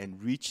 right?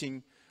 And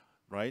reaching,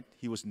 right?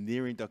 He was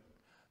nearing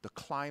the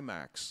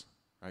climax,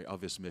 right, of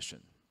his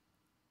mission.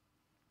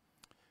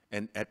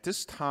 And at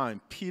this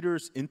time,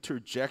 Peter's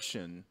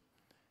interjection,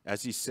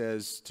 as he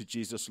says to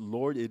Jesus,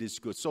 "Lord, it is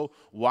good." So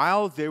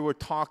while they were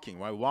talking,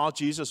 right, while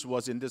Jesus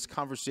was in this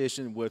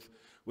conversation with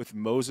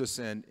Moses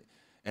and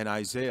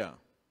Isaiah,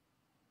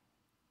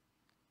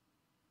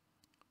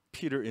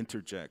 Peter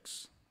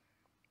interjects.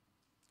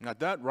 Now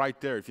that right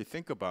there, if you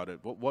think about it,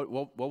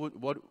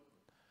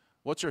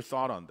 what's your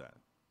thought on that?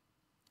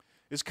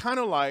 It's kind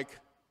of like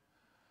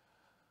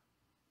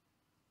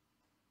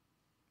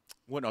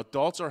when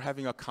adults are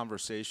having a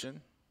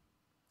conversation,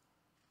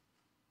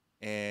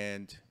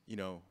 and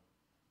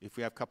if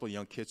we have a couple of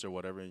young kids or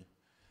whatever,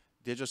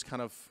 they just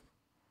kind of,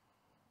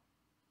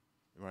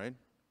 right,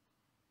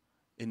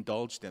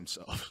 indulge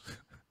themselves.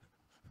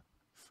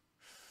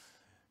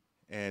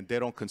 And they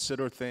don't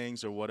consider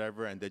things or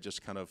whatever, and they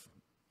just kind of,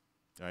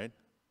 right,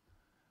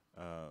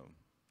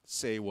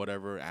 say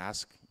whatever,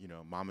 ask,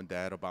 mom and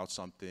dad about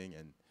something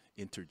and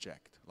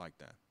interject like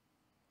that.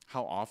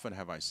 How often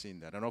have I seen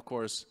that? And of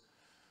course,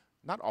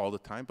 not all the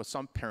time, but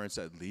some parents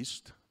at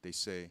least, they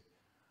say,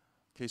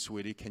 "Okay,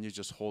 sweetie, can you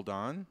just hold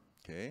on?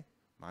 Okay,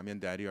 mommy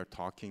and daddy are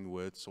talking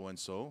with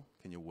so-and-so.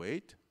 Can you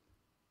wait?"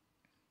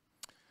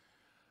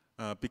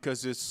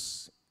 Because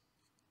it's,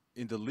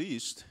 in the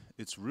least,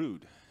 it's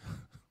rude.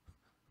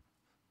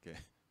 Okay.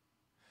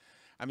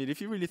 I mean, if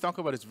you really talk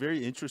about it, it's a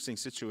very interesting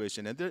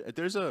situation. And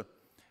there's a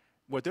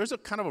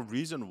kind of a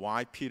reason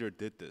why Peter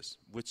did this,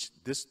 which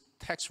this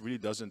text really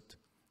doesn't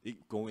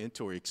go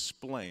into or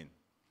explain.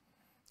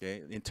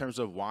 Okay, in terms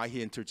of why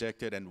he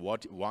interjected and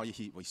why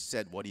he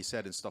said what he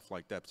said and stuff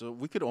like that. So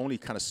we could only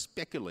kind of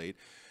speculate.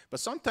 But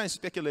sometimes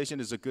speculation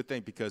is a good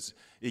thing because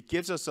it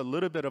gives us a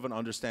little bit of an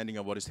understanding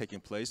of what is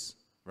taking place,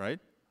 right?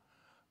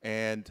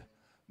 And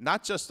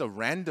not just a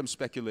random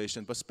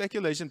speculation, but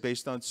speculation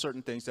based on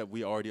certain things that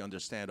we already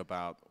understand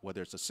about,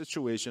 whether it's a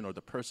situation or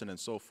the person and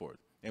so forth.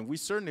 And we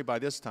certainly, by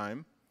this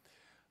time,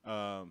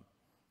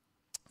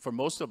 for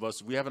most of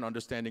us, we have an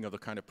understanding of the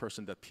kind of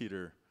person that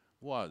Peter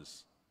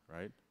was,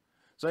 right?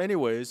 So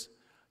anyways,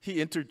 he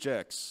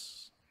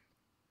interjects,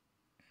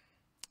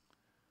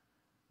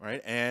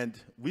 right? And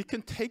we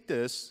can take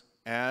this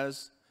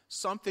as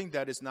something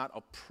that is not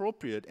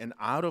appropriate and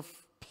out of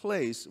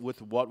place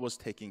with what was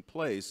taking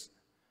place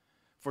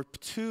for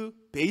two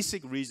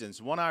basic reasons.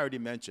 One I already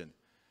mentioned,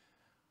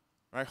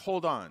 right?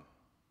 Hold on,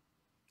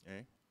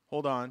 okay?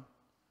 Hold on.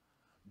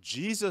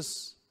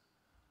 Jesus,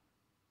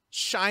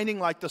 shining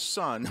like the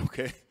sun,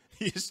 okay?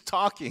 He's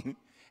talking,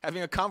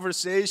 having a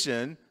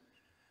conversation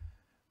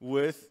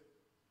with,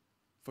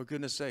 for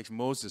goodness sakes,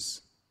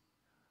 Moses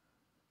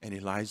and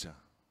Elijah,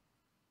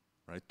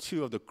 right?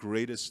 Two of the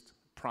greatest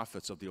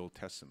prophets of the Old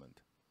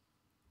Testament.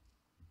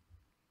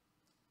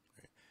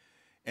 Okay.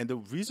 And the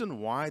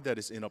reason why that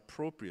is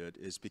inappropriate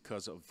is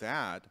because of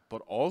that,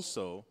 but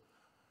also,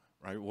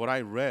 right, what I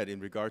read in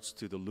regards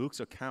to the Luke's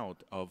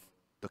account of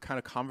the kind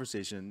of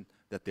conversation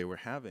that they were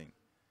having,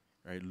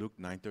 right? Luke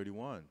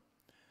 9:31.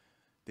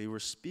 They were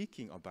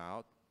speaking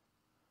about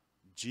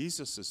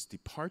Jesus'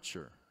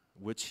 departure,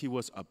 which he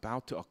was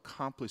about to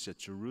accomplish at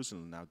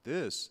Jerusalem. Now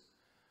this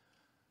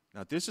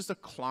is the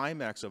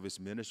climax of his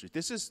ministry.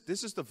 This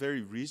is the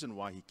very reason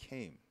why he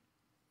came.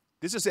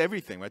 This is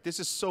everything, right? This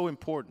is so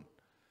important.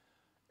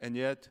 And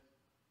yet,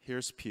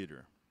 here's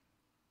Peter.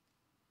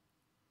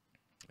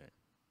 Okay.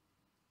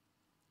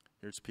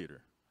 Here's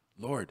Peter.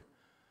 Lord,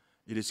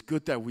 it is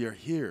good that we are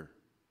here.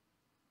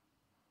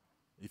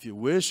 If you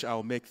wish,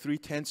 I'll make 3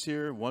 tents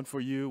here, one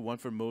for you, one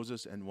for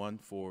Moses, and one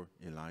for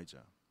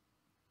Elijah.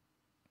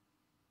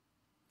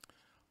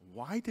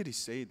 Why did he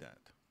say that?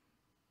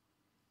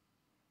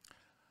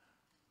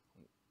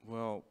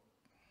 Well,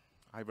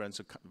 I read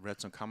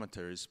some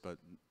commentaries, but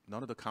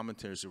none of the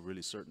commentaries are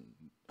really certain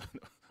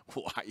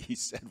why he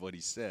said what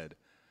he said.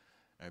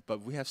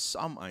 But we have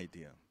some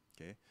idea.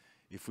 Okay,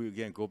 if we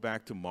again go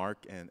back to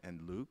Mark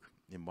and Luke,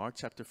 in Mark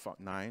chapter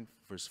 9,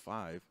 verse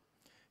 5,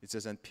 it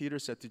says, "And Peter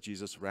said to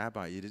Jesus,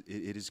 Rabbi,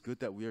 it is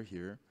good that we are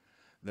here.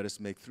 Let us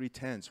make 3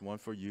 tents, one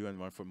for you and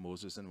one for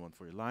Moses and one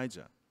for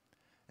Elijah."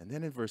 And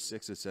then in verse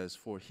 6 it says,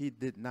 "For he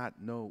did not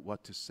know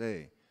what to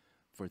say,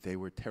 for they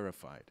were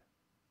terrified."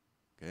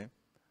 Okay?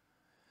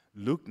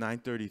 Luke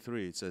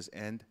 9:33, it says,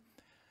 "And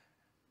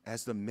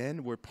as the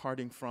men were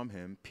parting from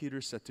him,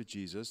 Peter said to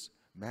Jesus,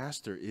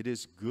 Master, it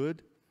is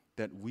good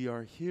that we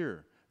are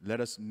here.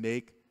 Let us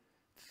make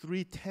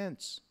 3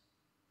 tents,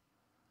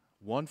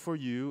 one for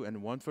you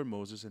and one for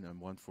Moses and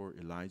one for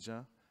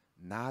Elijah,"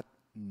 not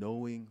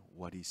knowing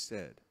what he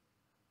said.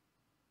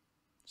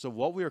 So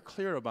what we are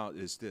clear about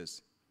is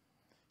this.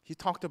 He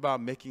talked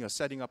about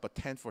setting up a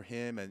tent for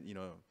him and,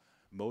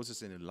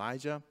 Moses and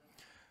Elijah.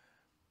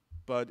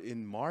 But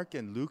in Mark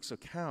and Luke's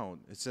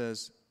account, it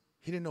says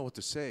he didn't know what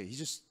to say. He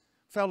just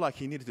felt like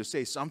he needed to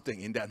say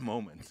something in that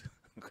moment.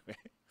 Okay?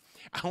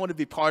 I want to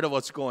be part of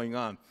what's going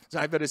on, so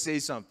I better say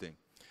something.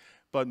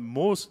 But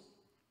more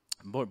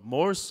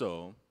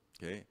so,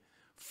 okay,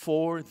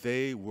 for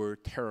they were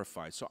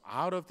terrified. So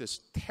out of this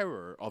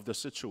terror of the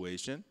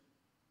situation,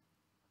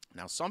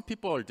 now some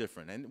people are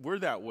different, and we're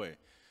that way.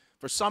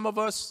 For some of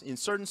us, in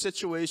certain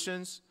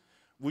situations,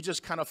 we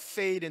just kind of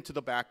fade into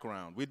the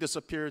background. We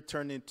disappear,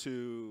 turn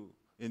into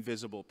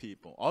invisible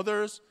people.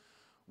 Others,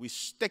 we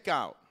stick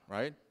out,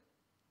 right?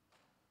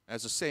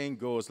 As the saying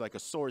goes, like a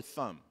sore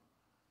thumb,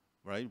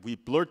 right? We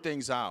blurt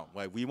things out,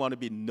 right? We want to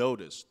be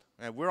noticed.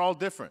 And we're all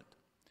different.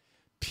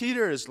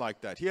 Peter is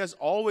like that. He has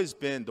always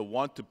been the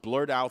one to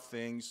blurt out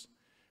things,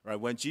 right?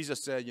 When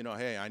Jesus said,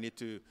 hey, I need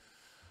to,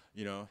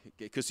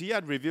 because he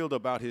had revealed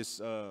about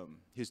his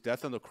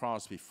death on the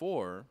cross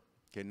before,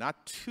 okay,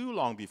 not too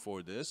long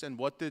before this. And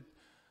what did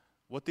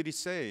he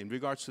say in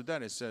regards to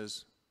that? It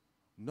says,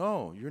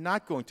 no, you're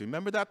not going to.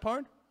 Remember that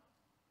part?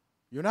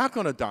 You're not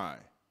going to die.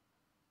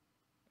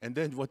 And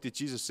then what did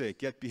Jesus say?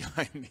 Get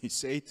behind me,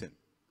 Satan.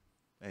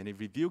 And he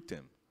rebuked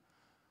him.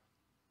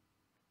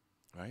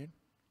 Right?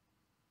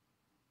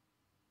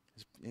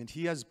 And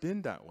he has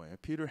been that way.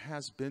 Peter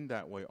has been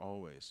that way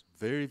always.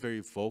 Very, very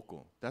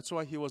vocal. That's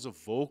why he was a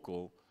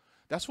vocal.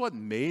 That's what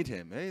made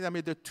him. I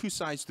mean, there are 2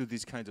 sides to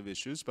these kinds of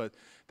issues, but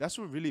that's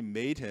what really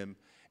made him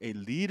a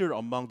leader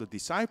among the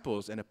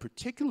disciples, and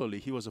particularly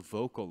he was a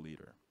vocal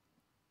leader.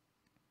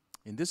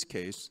 In this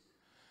case,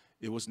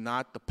 it was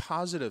not the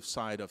positive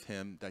side of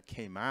him that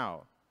came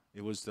out.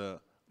 It was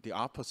the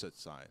opposite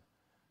side.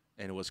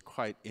 And it was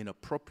quite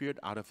inappropriate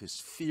out of his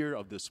fear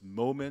of this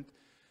moment,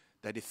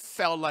 that it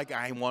felt like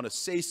I want to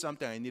say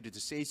something, I needed to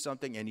say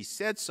something, and he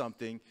said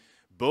something,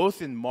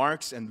 both in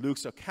Mark's and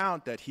Luke's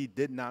account, that he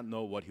did not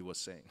know what he was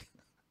saying.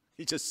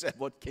 He just said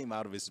what came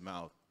out of his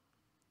mouth.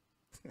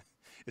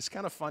 It's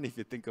kind of funny if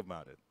you think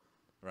about it,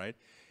 right?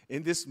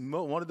 In this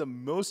one of the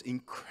most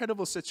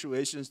incredible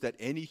situations that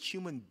any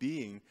human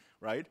being,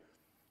 right,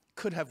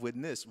 could have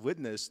witnessed,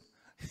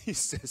 he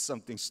says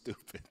something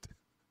stupid.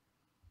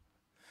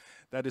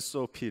 That is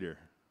so Peter.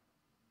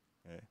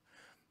 Okay?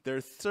 There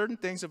are certain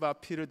things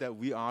about Peter that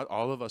we ought,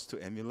 all of us,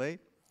 to emulate,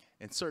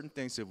 and certain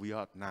things that we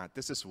ought not.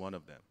 This is one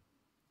of them.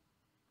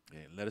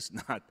 Okay? Let us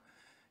not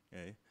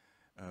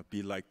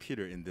be like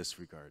Peter in this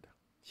regard.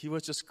 He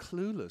was just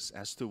clueless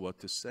as to what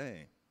to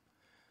say.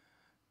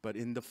 But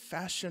in the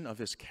fashion of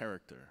his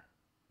character,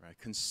 right,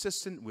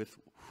 consistent with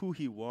who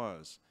he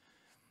was,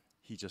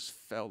 he just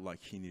felt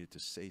like he needed to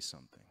say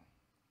something.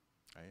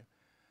 Right?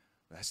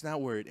 That's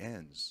not where it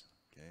ends.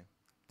 Okay?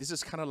 This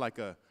is kind of like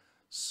a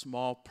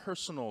small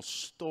personal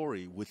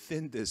story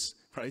within this,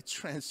 right,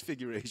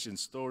 transfiguration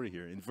story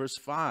here. In verse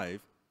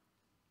 5,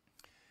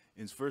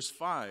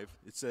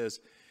 it says,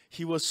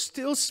 he was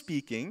still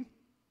speaking.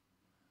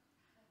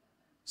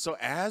 So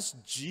as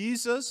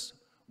Jesus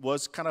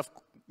was kind of,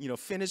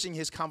 finishing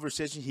his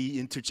conversation, he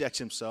interjects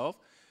himself.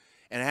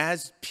 And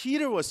as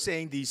Peter was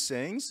saying these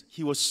things,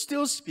 he was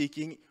still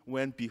speaking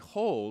when,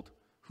 behold,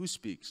 who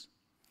speaks?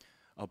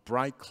 A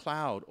bright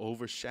cloud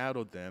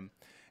overshadowed them,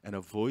 and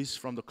a voice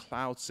from the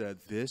cloud said,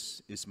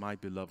 "This is my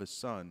beloved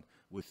Son,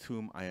 with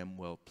whom I am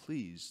well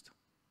pleased."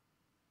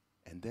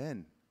 And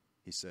then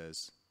he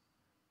says,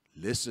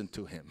 listen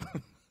to him.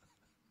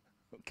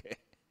 Okay.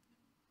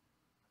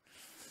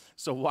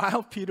 So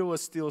while Peter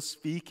was still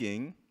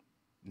speaking,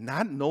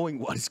 not knowing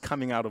what is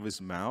coming out of his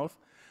mouth,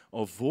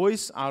 a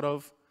voice out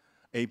of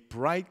a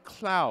bright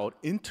cloud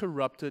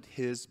interrupted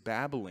his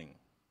babbling.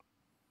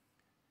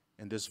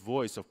 And this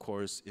voice, of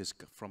course, is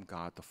from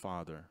God the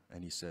Father.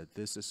 And he said,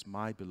 "This is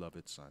my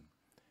beloved Son,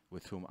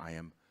 with whom I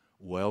am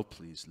well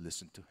pleased.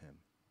 Listen to him."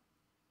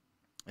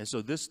 And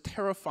so this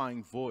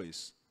terrifying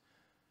voice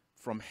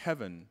from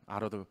heaven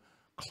out of the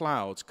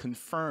clouds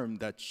confirmed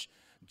that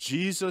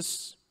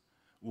Jesus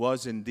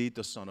was indeed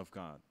the Son of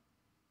God.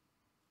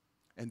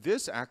 And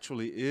this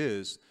actually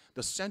is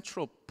the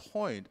central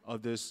point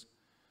of this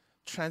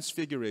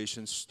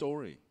Transfiguration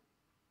story.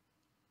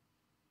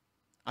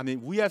 I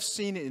mean, we have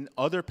seen in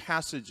other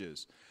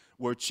passages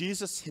where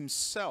Jesus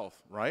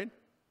himself, right,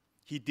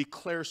 he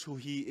declares who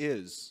he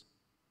is.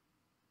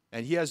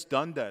 And he has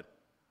done that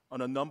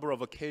on a number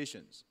of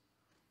occasions.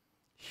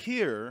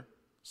 Here,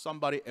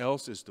 somebody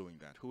else is doing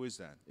that. Who is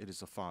that? It is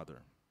the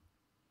Father.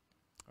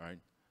 All right?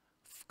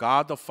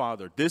 God the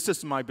Father. This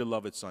is my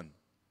beloved Son.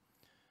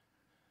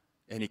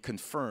 And he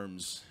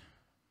confirms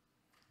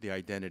the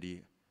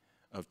identity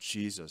of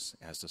Jesus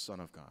as the Son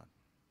of God.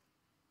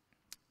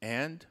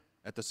 And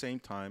at the same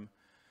time,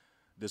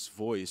 this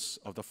voice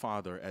of the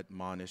Father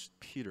admonished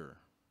Peter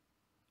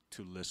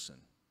to listen.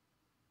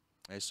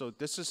 And so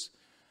this is,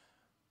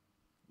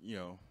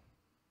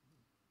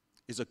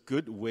 is a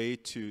good way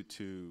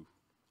to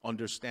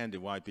understand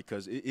it. Why?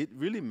 Because it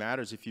really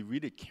matters if you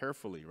read it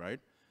carefully, right?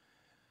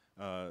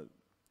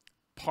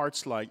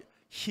 Parts like,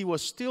 he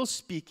was still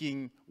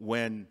speaking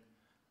when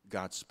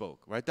God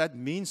spoke, right? That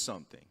means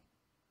something,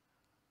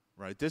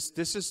 right?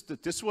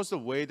 This was the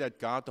way that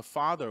God the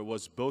Father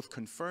was both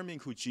confirming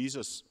who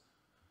Jesus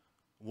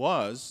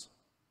was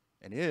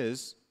and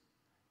is,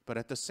 but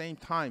at the same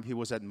time, he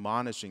was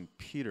admonishing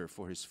Peter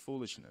for his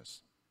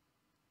foolishness.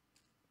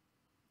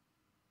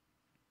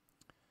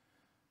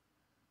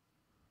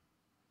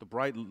 The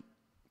bright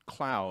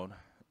cloud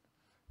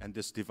and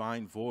this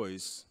divine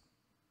voice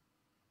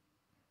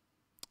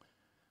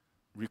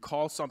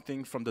recall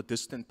something from the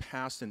distant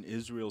past in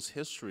Israel's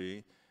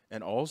history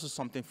and also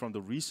something from the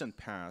recent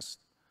past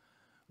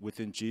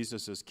within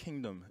Jesus'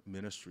 kingdom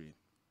ministry.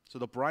 So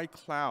the bright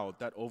cloud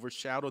that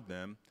overshadowed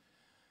them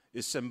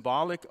is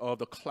symbolic of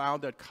the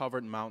cloud that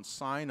covered Mount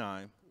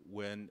Sinai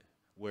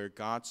where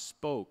God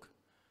spoke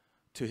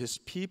to his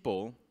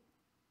people,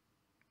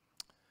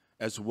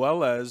 as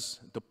well as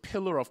the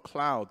pillar of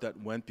cloud that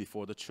went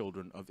before the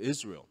children of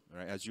Israel.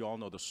 Right? As you all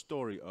know, the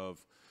story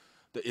of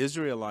the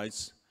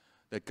Israelites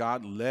that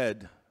God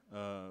led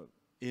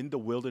in the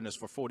wilderness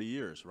for 40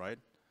 years, right?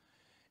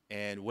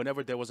 And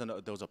whenever there was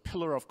a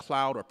pillar of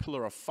cloud or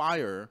pillar of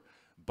fire,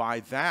 by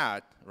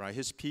that, right,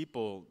 his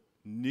people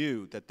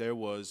knew that there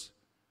was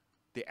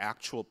the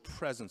actual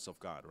presence of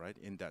God, right,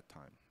 in that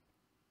time.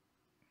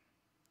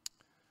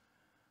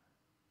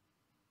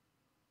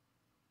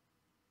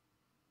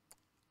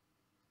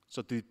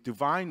 So the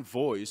divine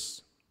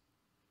voice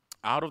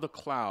out of the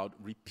cloud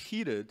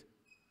repeated.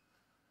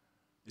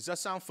 Does that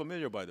sound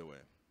familiar, by the way?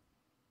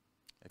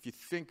 If you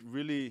think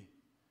really,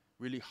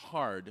 really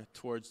hard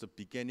towards the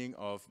beginning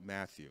of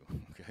Matthew,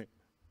 okay?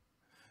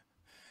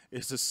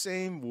 It's the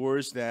same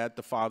words that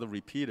the Father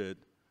repeated,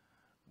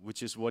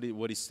 which is what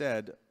he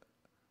said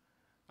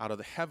out of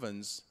the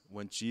heavens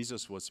when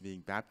Jesus was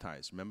being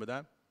baptized. Remember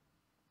that?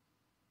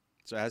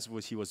 So as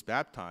he was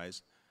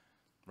baptized,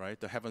 right,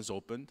 the heavens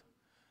opened,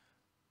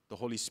 the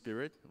Holy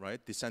Spirit,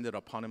 right, descended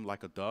upon him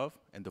like a dove,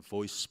 and the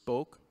voice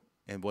spoke.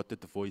 And what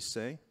did the voice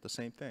say? The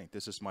same thing.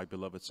 This is my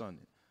beloved Son,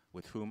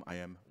 with whom I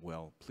am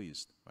well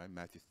pleased. Right?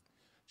 Matthew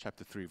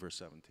chapter 3, verse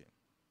 17.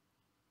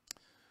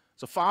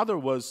 So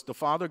the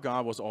Father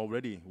God was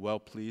already well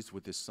pleased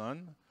with his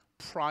Son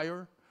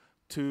prior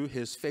to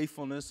his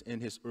faithfulness in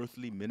his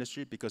earthly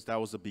ministry, because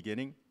that was the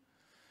beginning.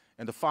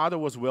 And the Father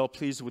was well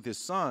pleased with his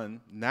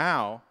Son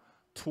now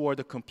toward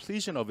the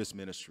completion of his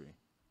ministry.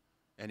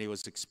 And he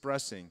was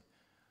expressing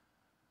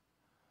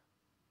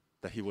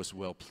that he was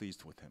well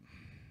pleased with him.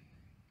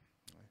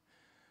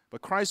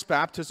 But Christ's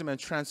baptism and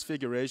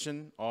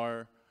transfiguration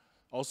are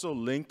also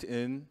linked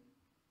in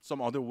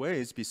some other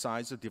ways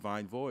besides the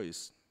divine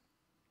voice,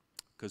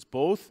 because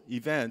both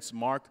events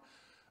mark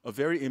a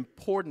very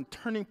important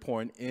turning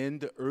point in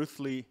the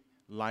earthly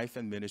life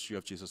and ministry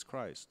of Jesus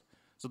Christ.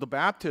 So the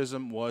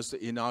baptism was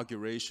the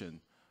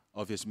inauguration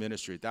of his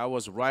ministry. That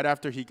was right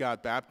after he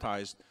got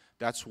baptized.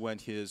 That's when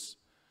his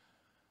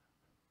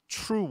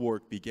true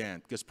work began.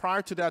 Because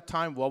prior to that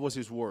time, what was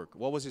his work?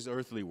 What was his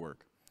earthly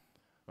work?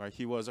 Right?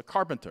 He was a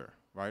carpenter,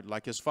 right?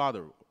 Like his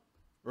father,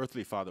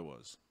 earthly father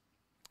was.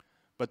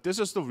 But this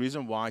is the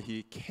reason why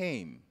he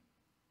came.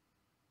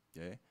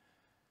 Okay?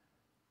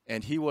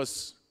 And he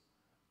was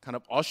kind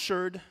of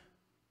ushered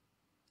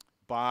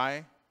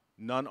by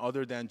none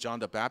other than John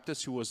the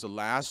Baptist, who was the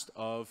last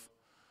of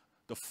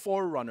the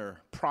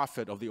forerunner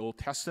prophet of the Old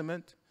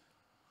Testament.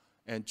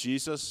 And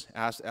Jesus,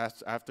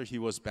 after he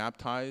was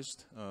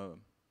baptized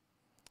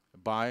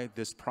by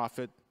this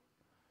prophet,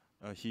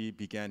 he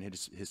began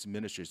his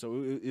ministry.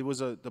 So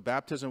the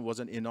baptism was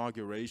an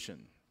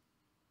inauguration.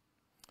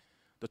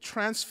 The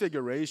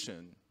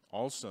transfiguration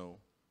also,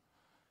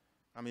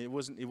 I mean, it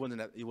wasn't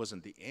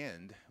the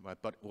end,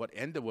 but what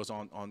ended was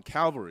on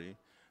Calvary.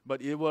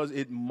 But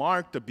it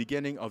marked the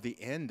beginning of the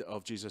end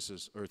of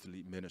Jesus'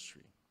 earthly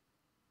ministry.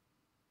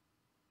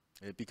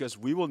 Because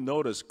we will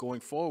notice going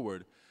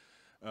forward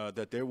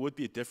that there would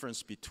be a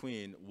difference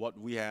between what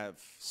we have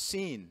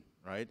seen,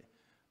 right,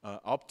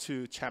 up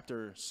to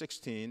chapter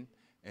 16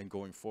 and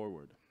going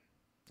forward.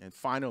 And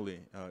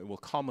finally, it will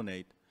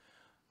culminate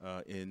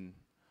in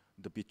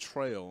the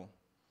betrayal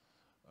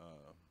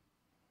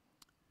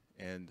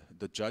and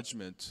the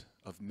judgment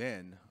of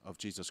men of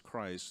Jesus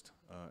Christ,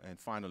 and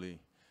finally,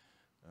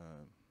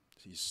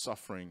 his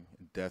suffering,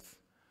 death,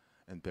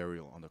 and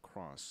burial on the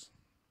cross.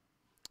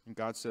 And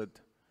God said,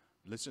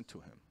 listen to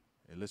him.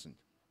 Hey, listen.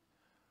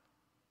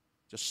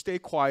 Just stay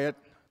quiet,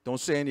 don't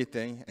say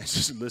anything, and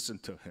just listen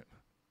to him.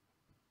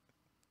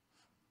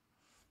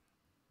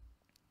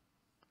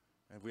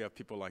 And we have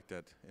people like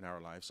that in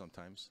our lives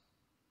sometimes.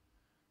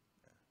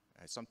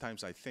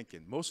 Sometimes I think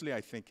it. Mostly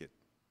I think it.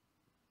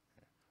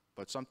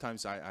 But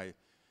sometimes I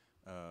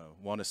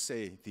want to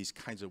say these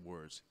kinds of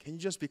words. Can you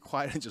just be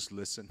quiet and just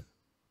listen?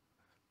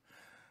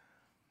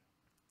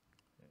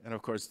 And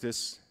of course,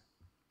 this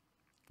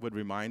would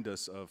remind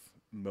us of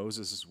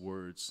Moses'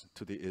 words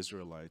to the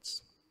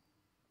Israelites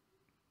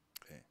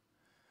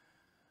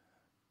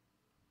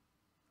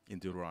in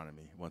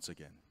Deuteronomy, once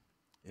again.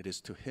 It is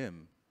to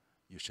him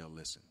you shall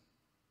listen.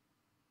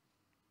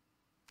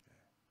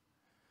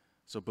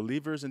 So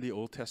believers in the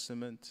Old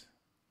Testament,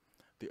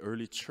 the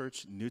early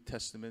church, New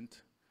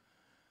Testament,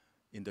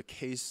 in the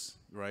case,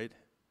 right,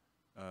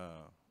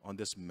 on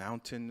this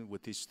mountain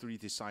with these 3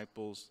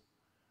 disciples,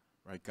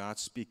 right, God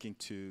speaking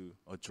to,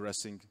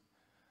 addressing,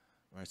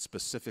 right,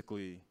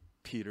 specifically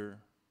Peter,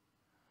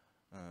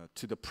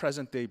 to the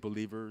present day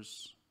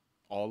believers,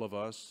 all of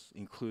us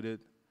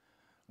included,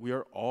 we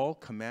are all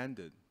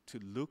commanded to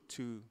look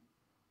to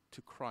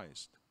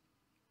Christ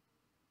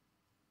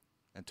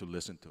and to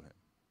listen to him.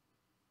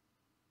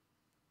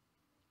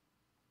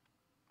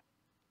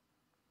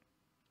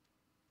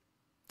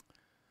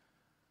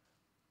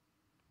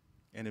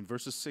 And in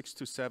verses 6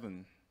 to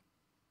 7,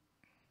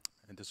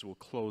 and this will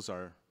close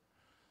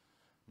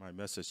my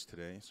message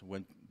today. So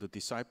when the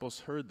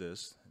disciples heard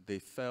this, they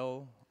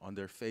fell on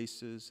their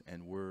faces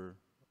and were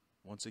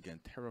once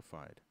again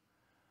terrified.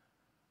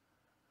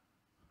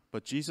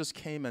 But Jesus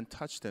came and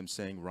touched them,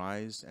 saying,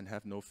 "Rise and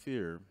have no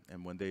fear."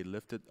 And when they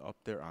lifted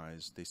up their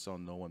eyes, they saw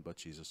no one but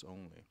Jesus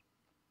only.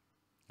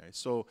 Okay,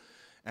 so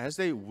as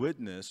they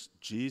witnessed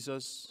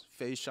Jesus'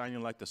 face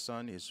shining like the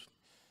sun,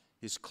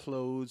 his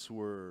clothes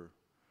were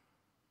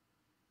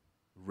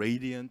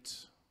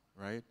radiant,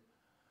 right?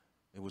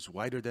 It was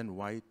whiter than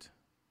white.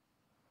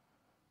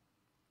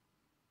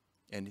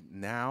 And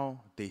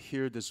now they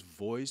hear this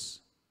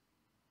voice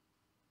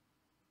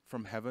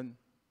from heaven.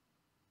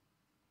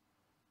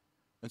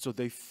 And so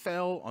they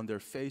fell on their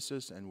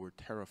faces and were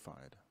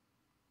terrified.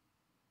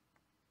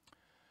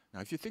 Now,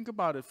 if you think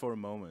about it for a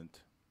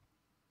moment,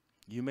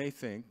 you may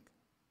think,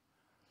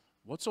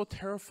 what's so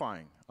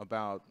terrifying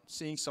about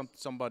seeing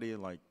somebody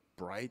like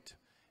bright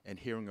and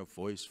hearing a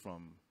voice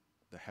from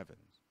the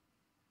heavens?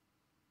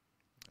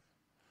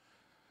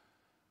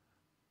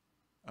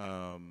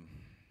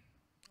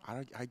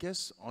 I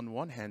guess on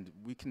one hand,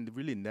 we can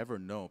really never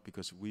know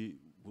because we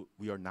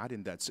are not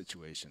in that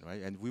situation,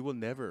 right? And we will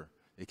never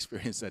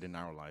experience that in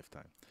our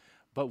lifetime.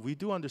 But we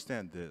do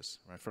understand this,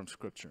 right, from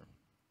Scripture.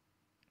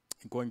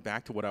 Going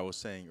back to what I was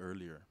saying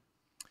earlier,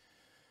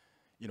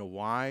 you know,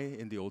 why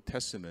in the Old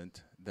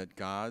Testament that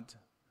God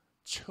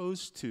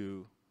chose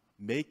to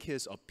make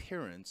his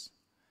appearance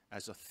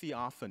as a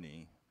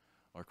theophany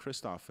or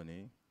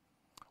Christophany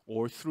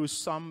or through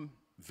some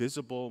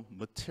visible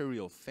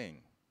material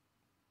thing.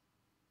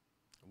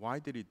 Why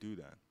did he do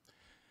that?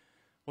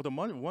 Well, the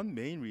one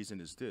main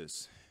reason is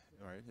this,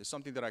 right? It's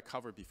something that I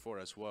covered before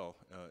as well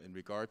in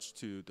regards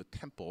to the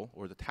temple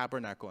or the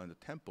tabernacle and the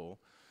temple.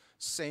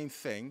 Same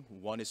thing.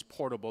 One is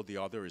portable, the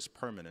other is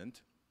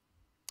permanent.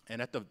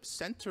 And at the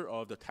center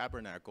of the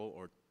tabernacle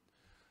or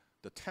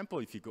the temple,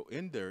 if you go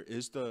in there,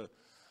 is the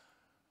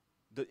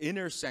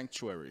inner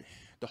sanctuary,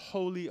 the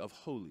Holy of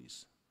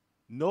Holies.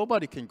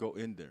 Nobody can go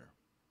in there,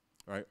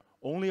 right?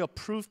 Only a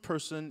approved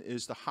person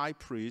is the high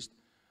priest,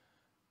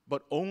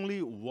 but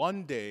only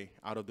one day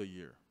out of the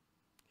year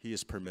he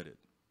is permitted,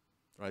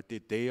 right? The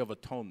Day of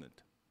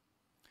Atonement.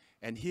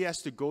 And he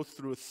has to go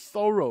through a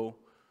thorough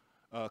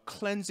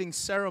cleansing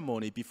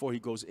ceremony before he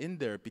goes in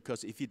there,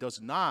 because if he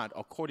does not,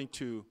 according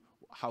to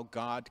how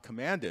God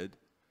commanded,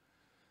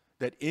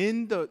 that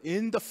in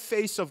the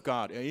face of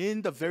God,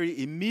 in the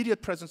very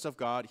immediate presence of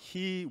God,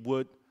 he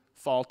would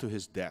fall to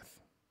his death.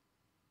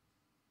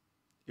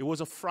 It was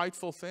a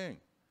frightful thing,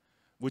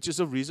 which is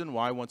a reason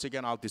why, once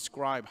again, I'll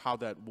describe how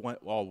that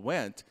all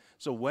went.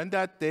 So when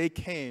that day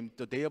came,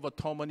 the Day of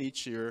Atonement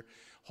each year,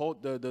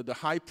 the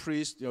high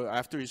priest,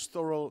 after his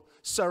thorough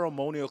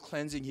ceremonial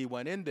cleansing, he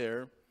went in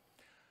there.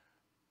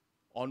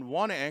 On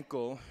one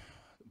ankle,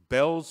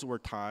 bells were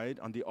tied.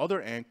 On the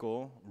other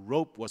ankle,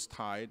 rope was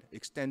tied,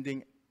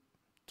 extending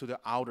to the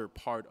outer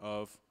part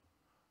of,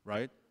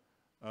 right,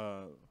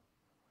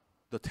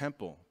 the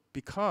temple.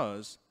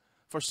 Because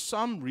for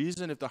some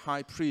reason, if the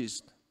high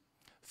priest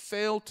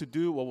failed to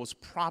do what was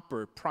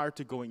proper prior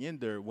to going in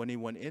there, when he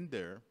went in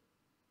there,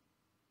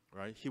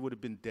 right, he would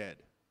have been dead,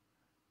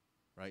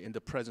 right, in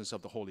the presence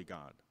of the holy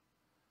God.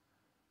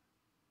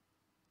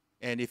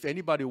 And if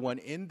anybody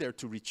went in there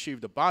to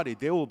retrieve the body,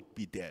 they will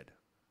be dead.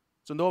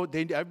 So no,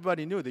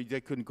 everybody knew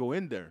they couldn't go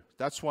in there.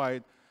 That's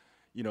why,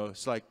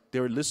 it's like they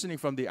were listening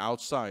from the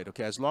outside.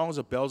 Okay, as long as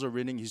the bells are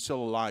ringing, he's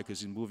still alive because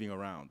he's moving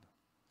around.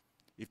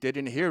 If they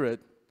didn't hear it,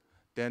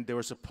 then they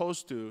were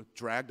supposed to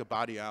drag the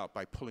body out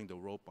by pulling the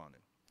rope on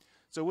it.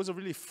 So it was a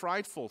really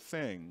frightful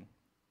thing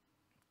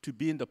to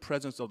be in the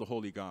presence of the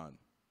Holy God,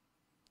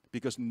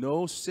 because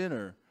no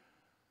sinner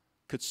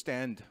could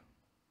stand,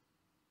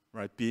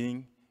 right,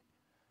 being,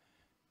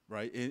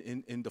 right,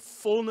 in the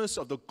fullness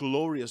of the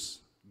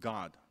glorious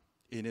God,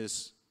 in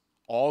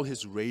all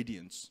his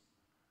radiance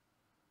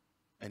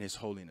and his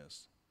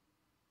holiness.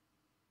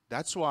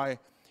 That's why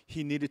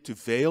he needed to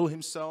veil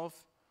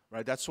himself,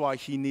 right? That's why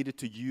he needed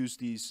to use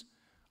these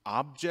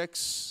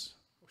objects,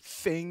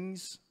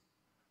 things,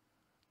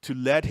 to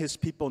let his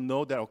people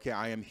know that, okay,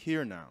 I am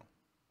here now.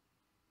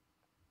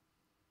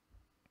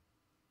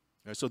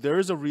 And so there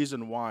is a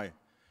reason why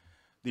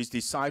these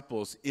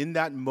disciples, in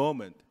that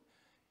moment,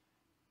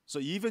 so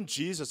even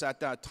Jesus at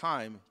that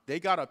time, they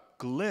got a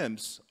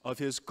glimpse of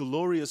his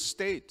glorious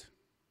state.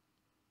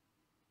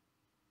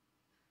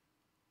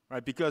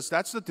 Right? Because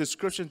that's the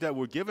description that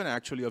we're given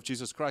actually of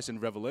Jesus Christ in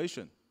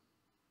Revelation.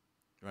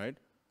 Right?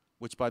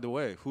 Which, by the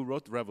way, who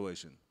wrote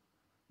Revelation?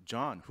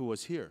 John, who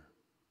was here.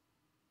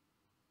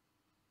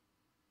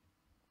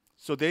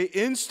 So they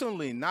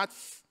instantly,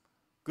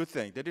 good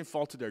thing, they didn't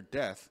fall to their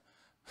death,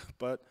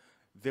 but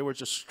they were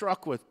just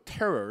struck with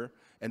terror,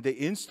 and they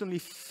instantly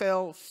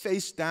fell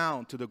face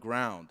down to the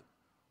ground.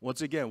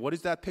 Once again, what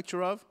is that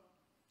picture of?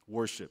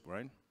 Worship,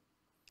 right?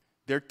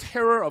 Their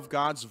terror of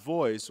God's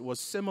voice was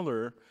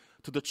similar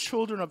to the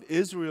children of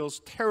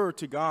Israel's terror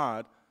to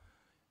God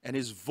and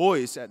his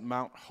voice at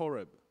Mount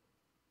Horeb.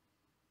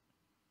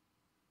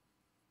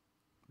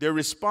 Their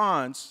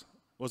response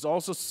was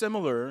also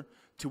similar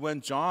to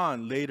when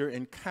John later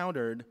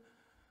encountered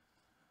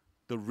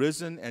the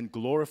risen and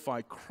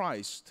glorified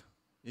Christ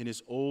in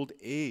his old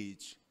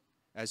age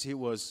as he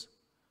was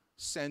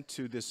sent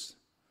to this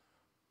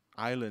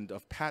island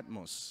of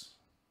Patmos.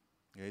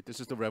 Okay, this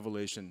is the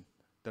revelation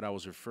that I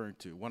was referring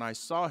to. When I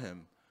saw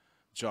him,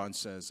 John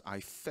says, I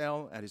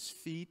fell at his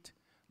feet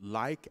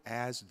like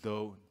as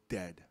though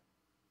dead.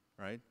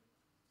 Right?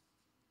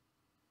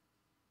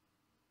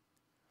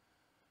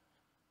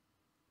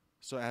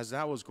 So as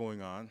that was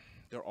going on,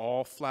 they're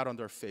all flat on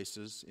their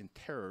faces in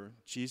terror.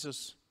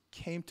 Jesus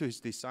came to his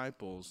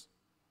disciples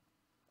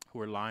who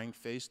were lying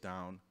face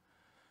down,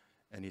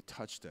 and he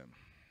touched them.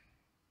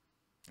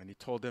 And he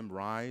told them,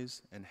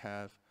 rise and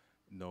have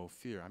no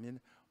fear. I mean,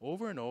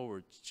 over and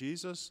over,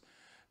 Jesus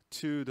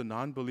to the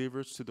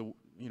non-believers, to the,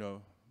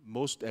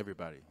 most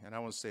everybody, and I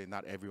won't say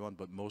not everyone,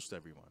 but most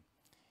everyone.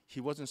 He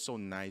wasn't so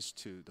nice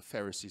to the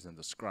Pharisees and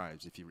the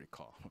scribes, if you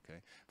recall,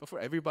 okay? But for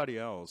everybody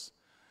else,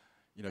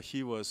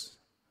 he was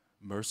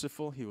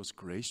merciful, he was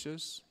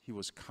gracious, he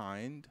was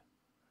kind,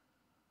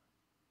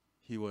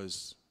 he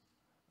was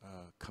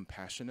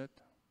compassionate,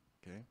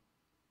 okay?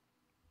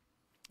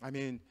 I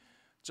mean,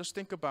 just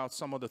think about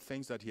some of the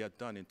things that he had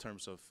done in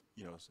terms of,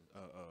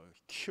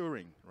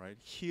 curing, right?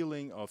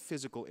 Healing of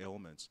physical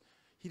ailments.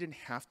 He didn't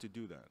have to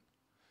do that.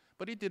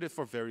 But he did it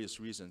for various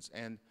reasons.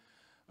 And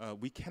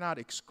we cannot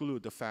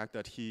exclude the fact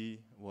that he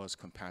was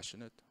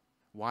compassionate.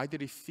 Why did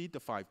he feed the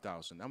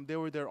 5,000? They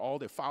were there all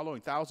day,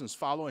 thousands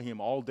following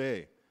him all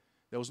day.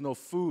 There was no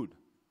food,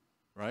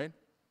 right?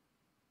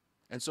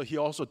 And so he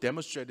also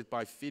demonstrated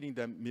by feeding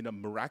them in a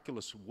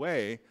miraculous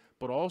way,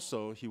 but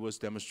also he was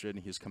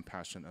demonstrating his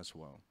compassion as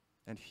well.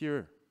 And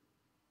here,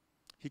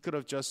 he could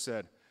have just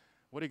said,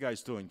 what are you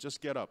guys doing?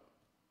 Just get up.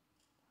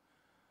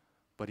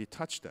 But he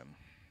touched them,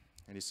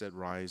 and he said,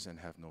 rise and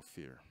have no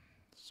fear.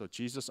 So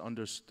Jesus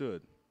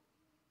understood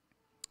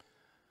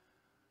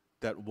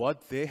that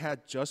what they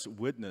had just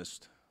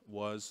witnessed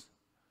was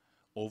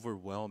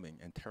overwhelming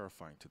and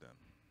terrifying to them.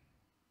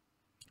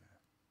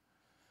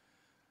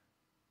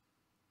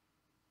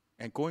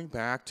 And going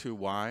back to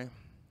why,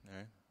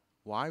 right,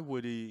 why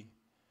would we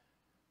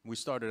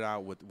started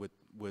out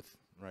with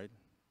right,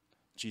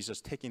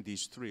 Jesus taking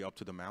these three up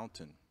to the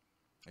mountain,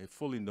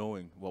 fully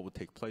knowing what would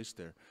take place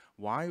there.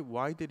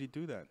 Why did he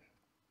do that?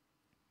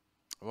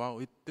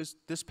 Well,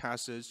 this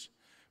passage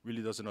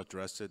really doesn't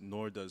address it,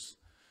 nor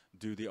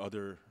do the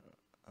other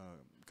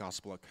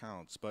gospel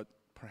accounts, but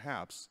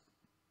perhaps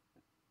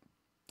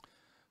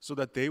so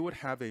that they would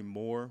have a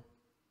more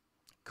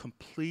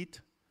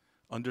complete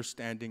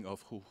understanding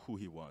of who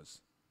he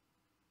was,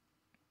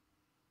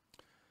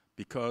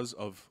 because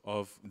of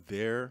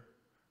their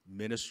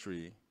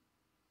ministry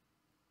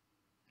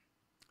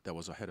that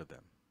was ahead of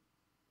them.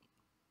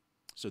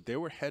 So they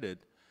were headed,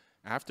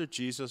 after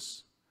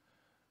Jesus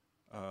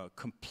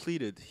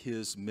completed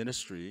his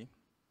ministry,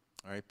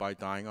 all right, by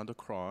dying on the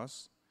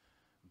cross,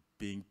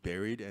 being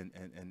buried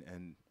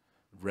and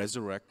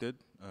resurrected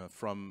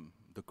from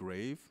the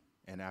grave,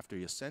 and after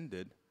he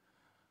ascended,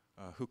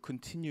 who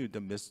continued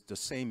the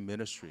same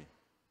ministry,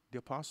 the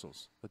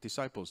apostles, the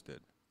disciples did.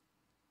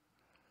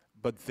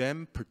 But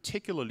them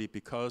particularly,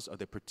 because of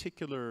the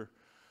particular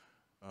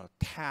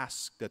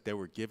task that they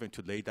were given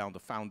to lay down the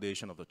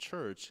foundation of the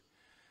church.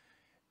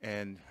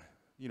 And,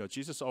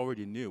 Jesus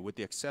already knew, with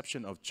the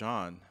exception of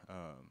John,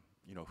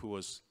 who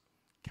was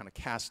kind of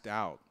cast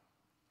out,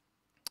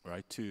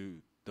 right,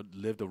 to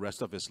live the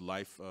rest of his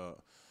life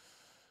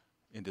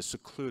in the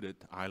secluded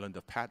island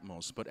of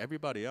Patmos. But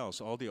everybody else,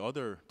 all the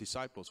other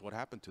disciples, what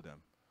happened to them?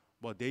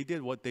 Well, they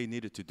did what they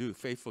needed to do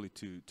faithfully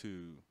to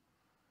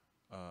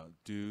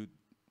do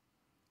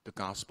the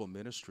gospel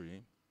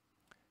ministry.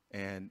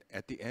 And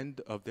at the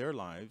end of their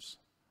lives,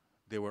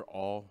 they were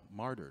all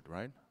martyred,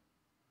 right?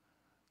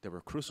 They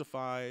were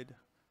crucified.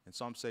 And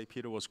some say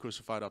Peter was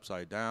crucified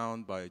upside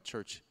down by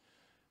church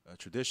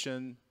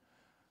tradition.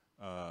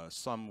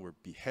 Some were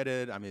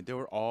beheaded. They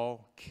were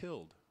all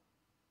killed.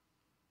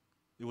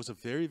 It was a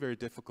very, very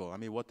difficult.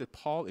 What did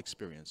Paul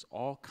experience?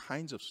 All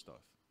kinds of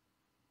stuff.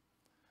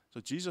 So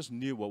Jesus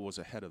knew what was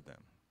ahead of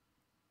them.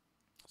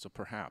 So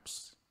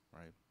perhaps,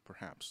 right,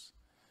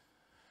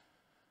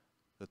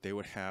 that they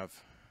would have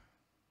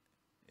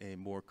a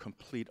more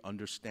complete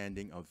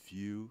understanding of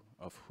view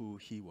of who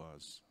he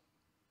was,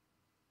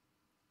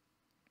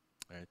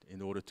 right,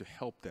 in order to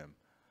help them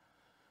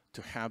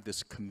to have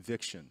this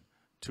conviction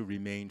to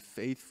remain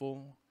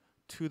faithful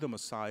to the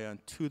Messiah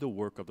and to the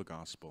work of the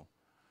gospel,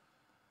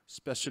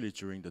 especially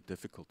during the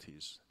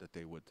difficulties that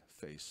they would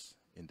face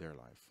in their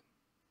life.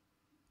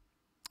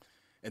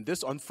 And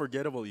this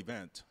unforgettable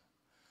event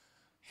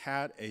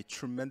had a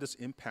tremendous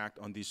impact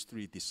on these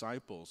three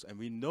disciples. And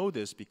we know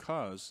this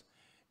because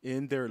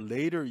in their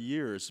later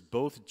years,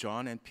 both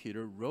John and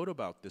Peter wrote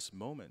about this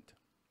moment.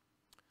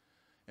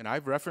 And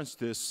I've referenced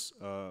this,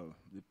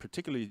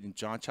 particularly in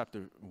John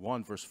chapter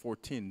 1, verse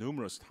 14,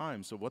 numerous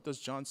times. So what does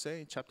John say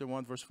in chapter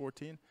 1, verse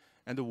 14?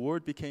 And the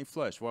Word became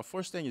flesh. Well,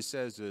 first thing he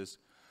says is,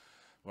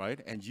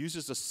 right, and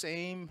uses the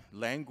same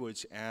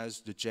language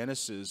as the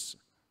Genesis,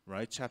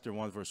 right, chapter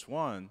 1, verse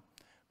 1,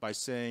 by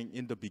saying,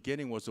 in the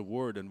beginning was the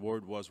Word, and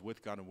Word was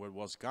with God, and Word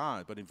was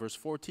God. But in verse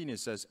 14 it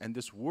says, and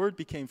this Word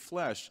became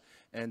flesh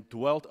and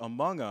dwelt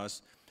among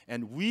us,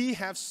 and we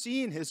have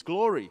seen His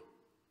glory.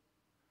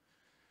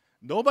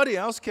 Nobody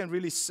else can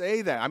really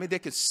say that. They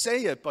could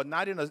say it, but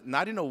not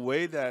in a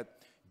way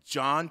that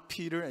John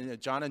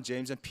and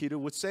James and Peter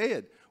would say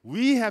it.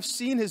 We have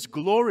seen His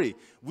glory.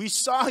 We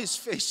saw His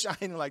face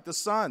shining like the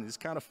sun. It's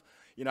kind of,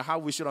 how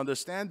we should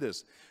understand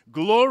this.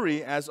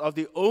 Glory as of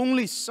the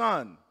only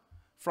Son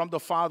from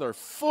the Father,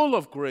 full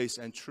of grace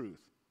and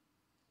truth.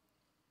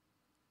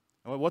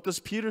 And what does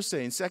Peter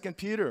say in 2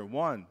 Peter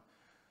 1?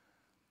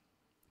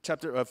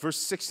 Verse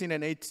 16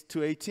 and 8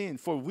 to 18.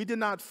 For we did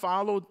not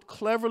follow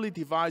cleverly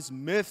devised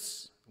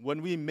myths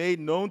when we made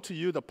known to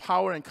you the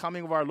power and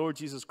coming of our Lord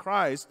Jesus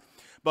Christ,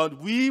 but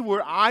we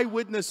were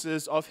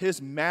eyewitnesses of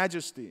His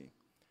majesty.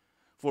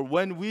 For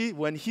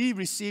when He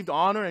received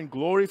honor and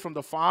glory from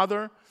the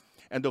Father,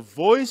 and the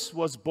voice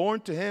was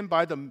borne to Him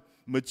by the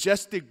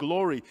majestic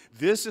glory,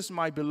 this is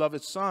my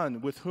beloved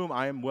Son, with whom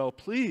I am well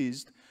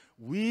pleased,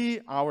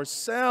 we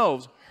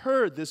ourselves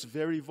heard this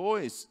very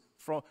voice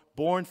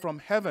born from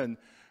heaven,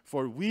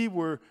 for we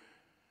were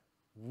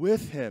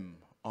with Him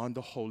on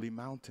the holy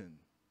mountain.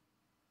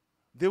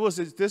 This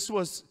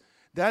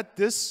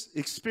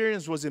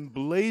experience was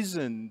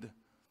emblazoned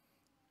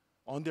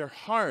on their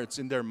hearts,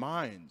 in their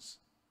minds.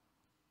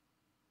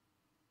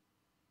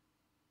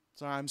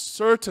 So I'm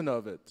certain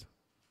of it,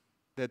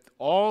 that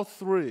all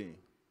three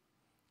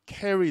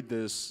carried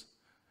this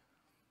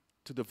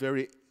to the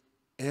very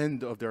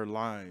end of their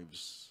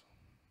lives.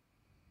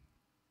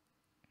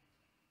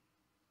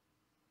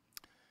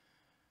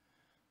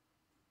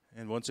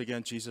 And once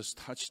again, Jesus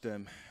touched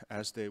them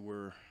as they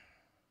were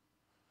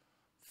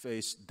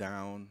face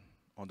down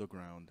on the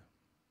ground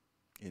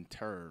in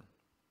terror.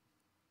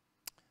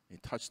 He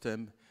touched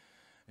them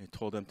and he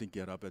told them to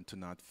get up and to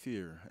not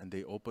fear. And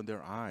they opened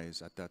their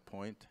eyes at that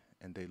point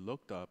and they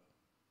looked up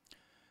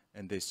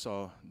and they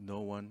saw no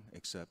one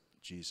except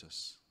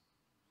Jesus.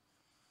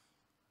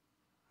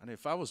 And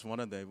if I was one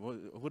of them,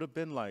 it would have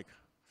been like,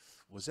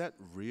 was that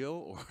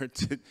real, or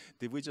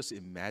did we just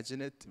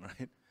imagine it,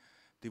 right?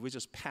 Did we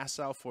just pass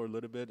out for a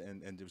little bit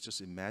and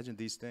just imagine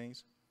these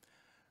things?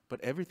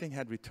 But everything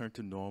had returned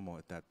to normal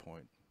at that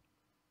point.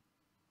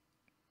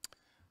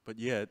 But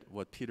yet,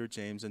 what Peter,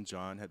 James, and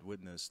John had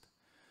witnessed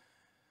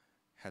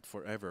had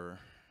forever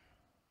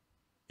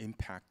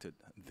impacted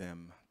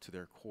them to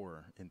their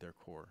core, in their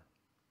core.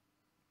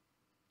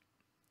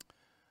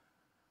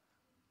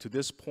 To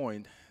this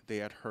point, they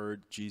had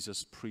heard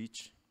Jesus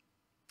preach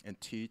and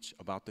teach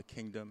about the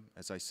kingdom,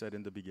 as I said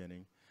in the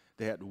beginning.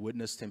 They had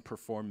witnessed Him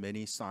perform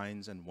many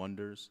signs and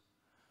wonders.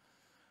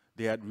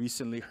 They had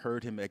recently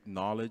heard Him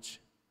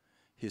acknowledge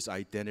His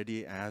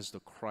identity as the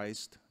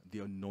Christ, the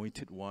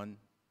Anointed One.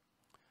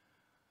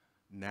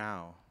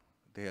 Now,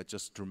 they had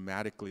just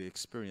dramatically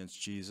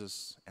experienced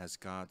Jesus as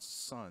God's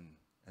Son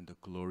and the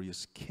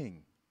glorious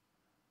King,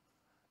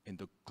 in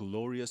the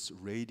glorious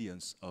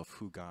radiance of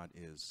who God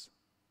is.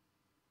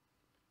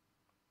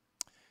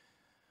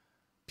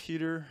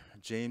 Peter,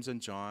 James,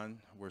 and John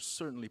were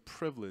certainly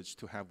privileged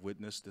to have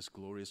witnessed this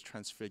glorious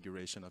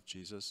transfiguration of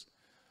Jesus.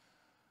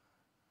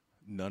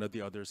 none of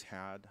the others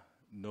had,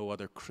 no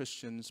other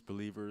Christians,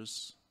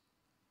 believers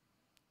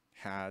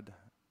had,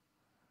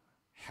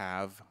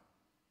 have,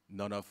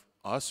 none of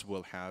us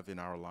will have in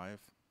our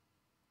life.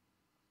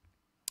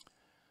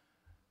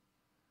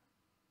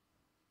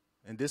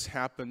 And this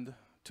happened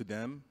to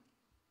them,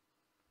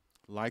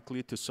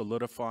 likely to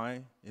solidify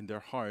in their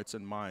hearts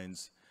and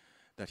minds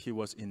that he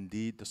was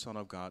indeed the Son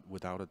of God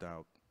without a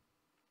doubt,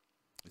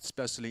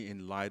 especially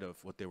in light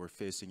of what they were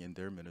facing in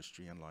their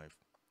ministry and life.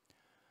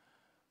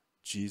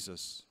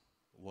 Jesus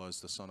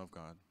was the Son of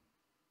God.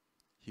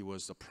 He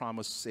was the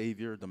promised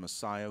Savior, the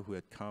Messiah who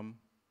had come.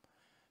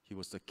 He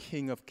was the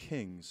King of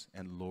kings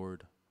and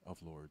Lord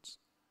of lords.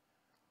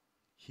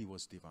 He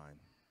was divine.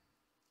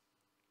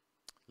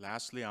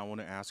 Lastly, I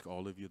want to ask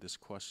all of you this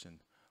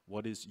question.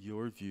 What is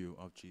your view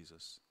of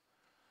Jesus?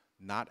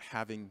 Not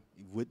having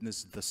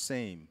witnessed the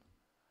same,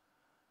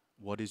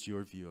 what is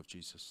your view of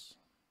Jesus?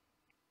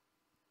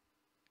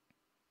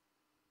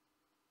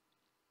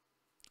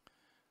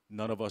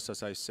 None of us,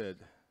 as I said,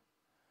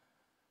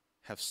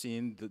 have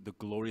seen the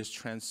glorious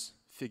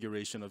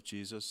transfiguration of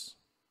Jesus,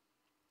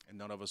 and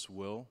none of us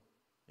will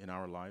in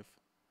our life.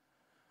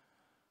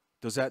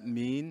 Does that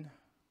mean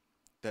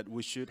that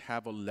we should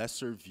have a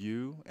lesser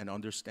view and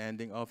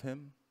understanding of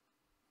him?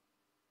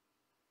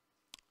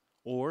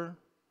 Or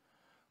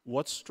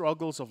what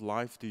struggles of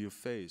life do you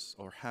face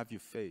or have you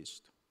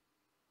faced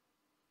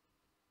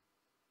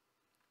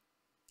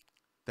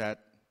that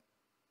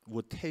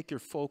would take your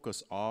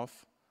focus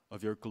off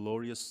of your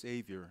glorious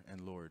Savior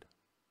and Lord?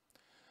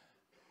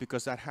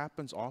 Because that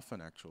happens often,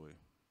 actually.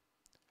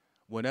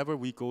 Whenever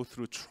we go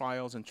through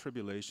trials and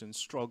tribulations,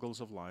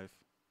 struggles of life,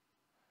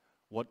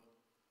 what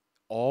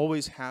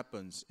always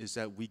happens is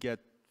that we get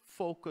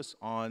focused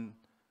on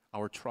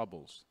our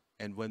troubles.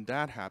 And when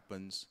that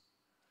happens,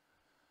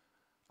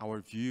 our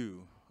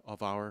view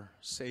of our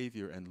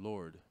Savior and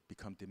Lord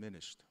become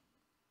diminished.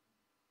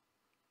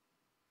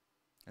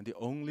 And the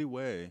only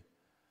way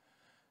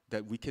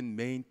that we can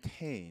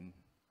maintain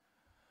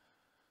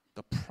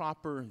the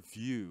proper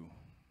view,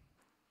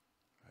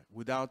 right,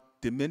 without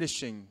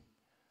diminishing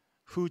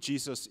who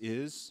Jesus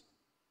is,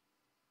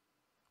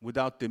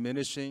 without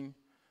diminishing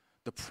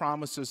the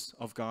promises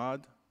of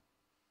God,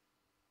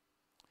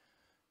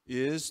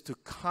 is to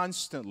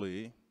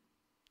constantly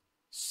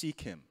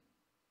seek him,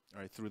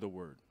 right, through the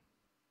Word.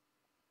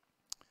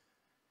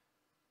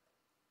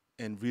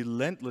 And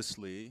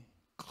relentlessly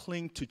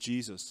cling to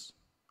Jesus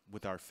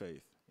with our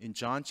faith. In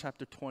John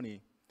chapter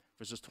 20,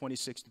 verses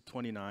 26 to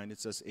 29,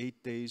 it says,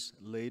 8 days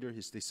later,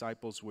 his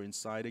disciples were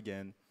inside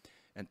again,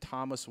 and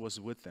Thomas was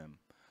with them.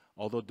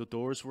 Although the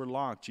doors were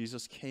locked,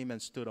 Jesus came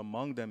and stood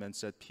among them and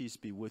said, "Peace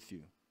be with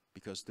you,"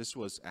 because this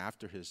was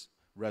after his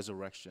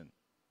resurrection.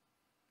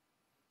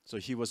 So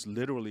he was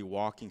literally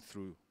walking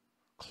through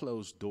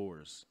closed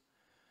doors.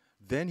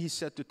 Then he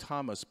said to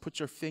Thomas, "Put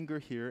your finger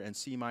here and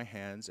see my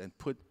hands, and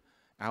put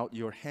out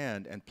your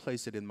hand and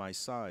place it in my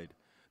side.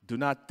 Do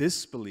not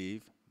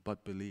disbelieve,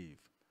 but believe."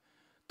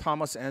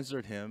 Thomas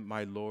answered him,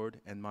 "My Lord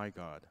and my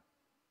God."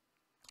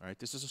 All right,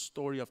 this is a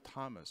story of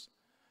Thomas.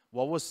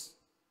 What was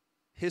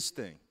his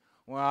thing?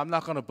 Well, I'm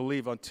not going to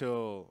believe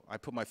until I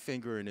put my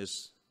finger in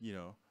his,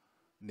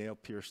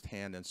 nail-pierced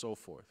hand and so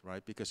forth,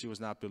 right? Because he was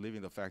not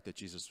believing the fact that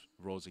Jesus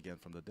rose again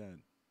from the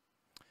dead.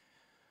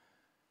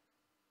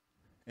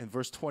 In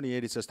verse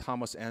 28, it says,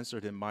 Thomas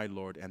answered him, "My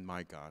Lord and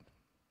my God."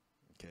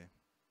 Okay.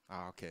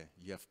 Okay,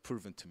 you have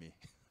proven to me.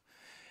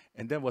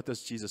 And then what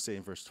does Jesus say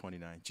in verse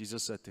 29?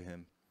 Jesus said to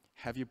him,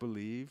 "Have you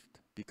believed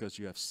because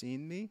you have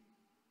seen me?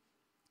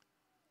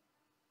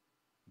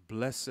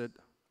 Blessed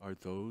are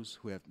those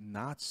who have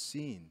not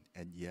seen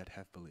and yet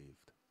have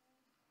believed."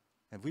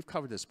 And we've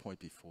covered this point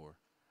before.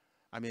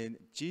 I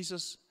mean,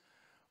 Jesus,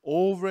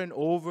 over and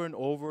over and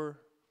over,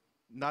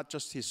 not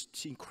just his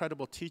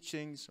incredible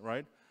teachings,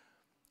 right?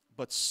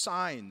 But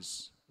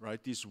signs,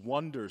 right? These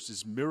wonders,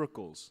 these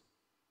miracles.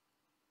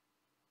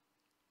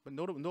 But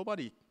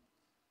nobody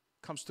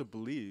comes to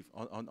believe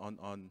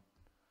on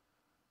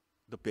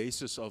the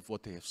basis of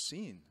what they have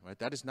seen, right?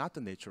 That is not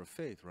the nature of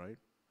faith, right?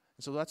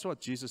 And so that's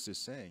what Jesus is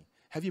saying.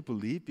 Have you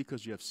believed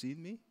because you have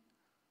seen me?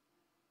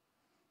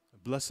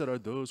 Blessed are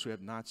those who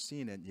have not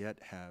seen and yet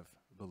have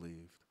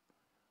believed.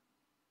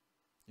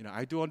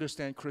 I do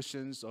understand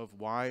Christians of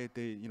why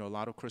they, a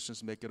lot of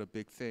Christians make it a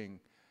big thing,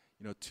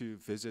 to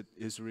visit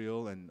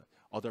Israel and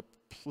other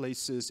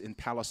places in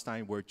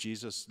Palestine where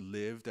Jesus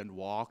lived and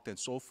walked and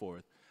so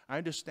forth. I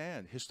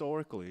understand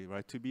historically,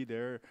 right, to be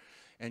there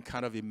and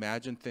kind of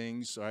imagine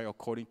things, right,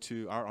 according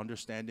to our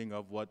understanding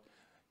of what,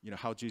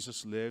 how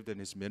Jesus lived and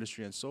his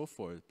ministry and so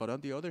forth. But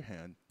on the other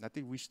hand, I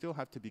think we still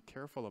have to be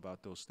careful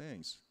about those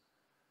things.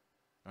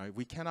 Right?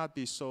 We cannot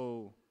be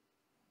so,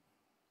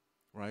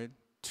 right,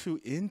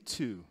 too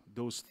into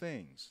those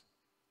things,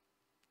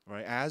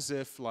 right? As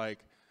if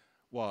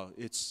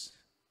it's,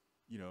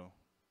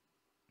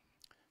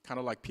 kind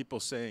of like people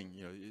saying,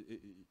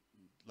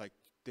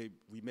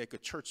 we make a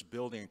church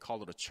building and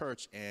call it a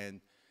church and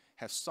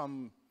have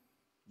some,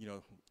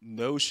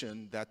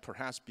 notion that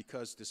perhaps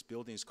because this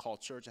building is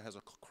called church, it has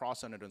a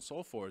cross on it and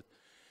so forth,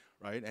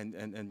 right?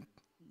 And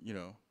you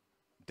know,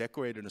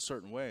 decorated in a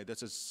certain way,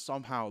 this is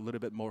somehow a little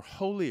bit more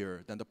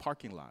holier than the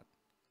parking lot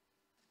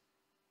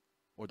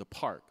or the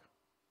park,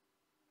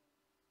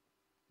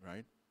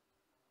 right?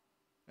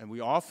 And we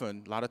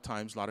often, a lot of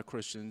times, a lot of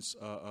Christians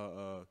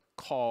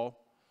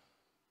call,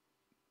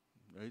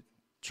 right,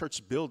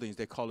 church buildings,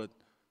 they call it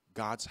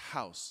God's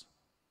house.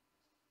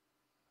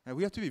 And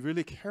we have to be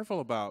really careful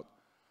about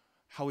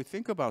how we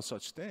think about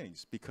such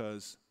things,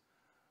 because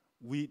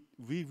we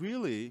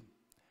really,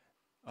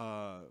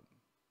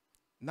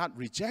 not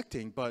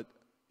rejecting, but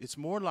it's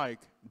more like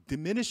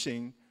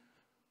diminishing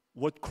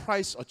what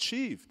Christ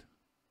achieved.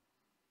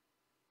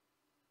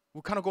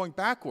 We're kind of going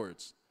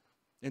backwards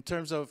in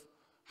terms of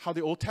how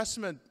the Old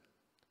Testament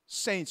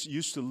saints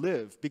used to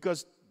live,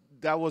 because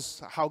that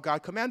was how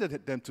God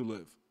commanded them to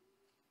live.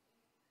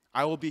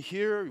 I will be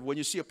here. When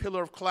you see a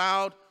pillar of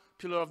cloud,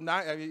 pillar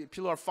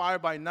of fire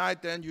by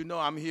night, then you know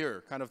I'm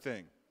here, kind of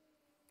thing.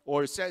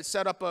 Or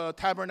set up a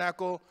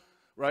tabernacle,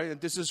 right?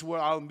 And this is where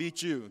I'll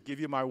meet you, give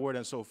you my word,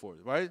 and so forth,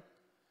 right?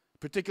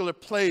 Particular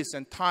place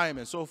and time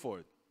and so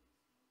forth.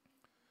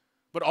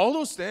 But all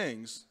those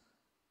things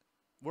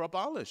were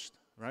abolished,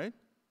 right?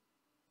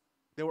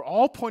 They were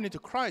all pointing to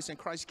Christ, and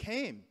Christ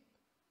came.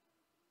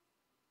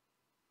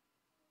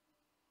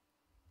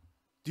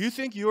 Do you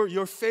think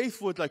your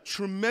faith would like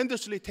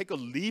tremendously take a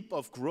leap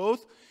of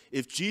growth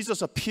if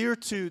Jesus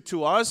appeared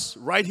to us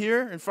right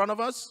here in front of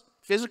us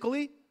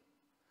physically?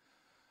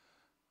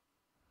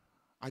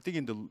 I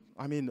think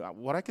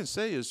what I can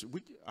say is,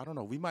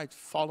 we might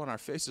fall on our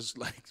faces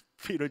like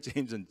Peter,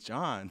 James, and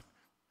John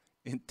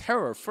in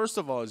terror. First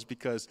of all, is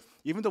because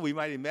even though we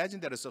might imagine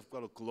that it's a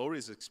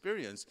glorious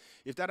experience,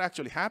 if that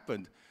actually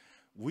happened,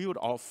 we would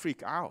all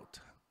freak out.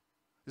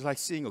 It's like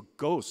seeing a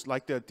ghost,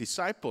 like the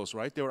disciples,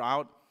 right? They were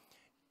out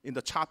in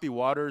the choppy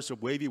waters or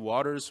wavy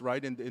waters,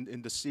 right,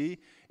 in the sea,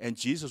 and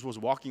Jesus was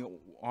walking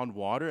on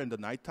water in the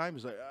nighttime.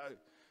 It's like,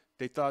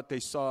 they thought they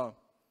saw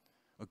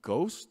a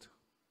ghost.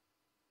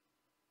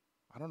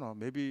 I don't know,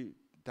 maybe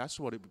that's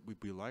what it would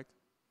be like.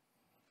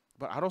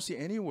 But I don't see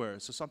anywhere,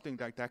 so something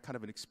like that kind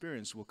of an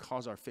experience will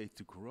cause our faith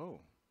to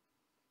grow.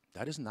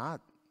 That is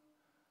not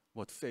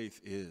what faith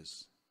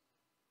is.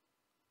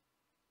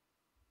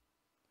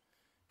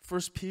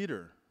 1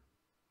 Peter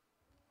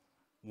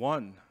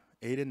 1,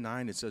 8 and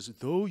 9, it says,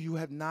 though you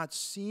have not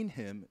seen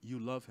him, you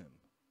love him.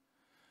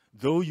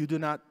 Though you do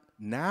not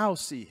now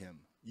see him,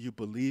 you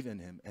believe in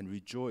him and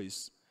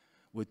rejoice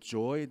with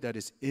joy that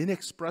is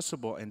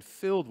inexpressible and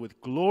filled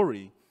with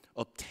glory,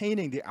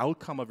 obtaining the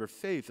outcome of your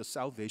faith, the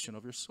salvation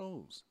of your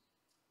souls.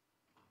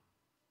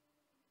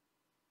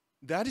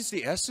 That is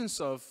the essence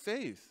of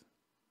faith.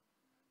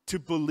 To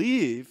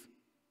believe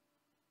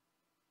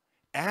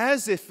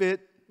as if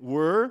it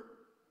were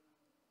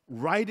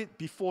right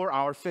before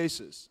our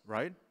faces,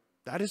 right?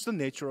 That is the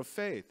nature of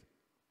faith.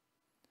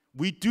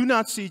 We do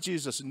not see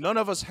Jesus. None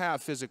of us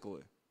have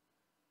physically.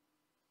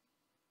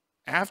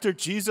 After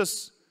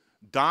Jesus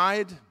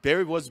died,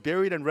 was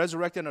buried, and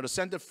resurrected and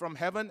ascended from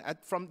heaven,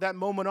 from that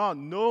moment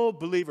on, no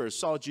believers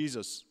saw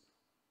Jesus.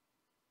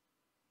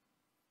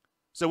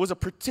 So it was a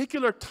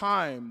particular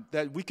time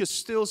that we could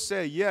still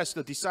say, yes,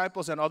 the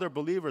disciples and other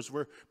believers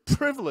were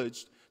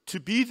privileged to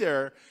be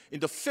there in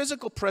the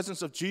physical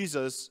presence of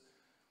Jesus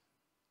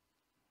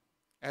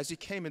as he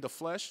came in the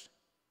flesh.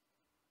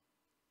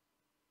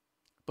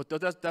 But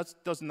that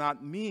does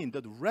not mean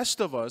that the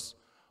rest of us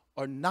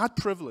are not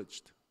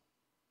privileged.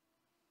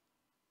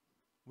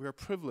 We are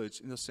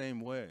privileged in the same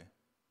way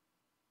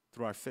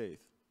through our faith.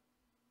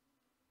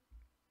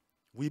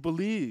 We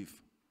believe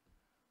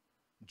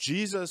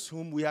Jesus,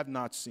 whom we have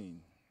not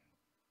seen.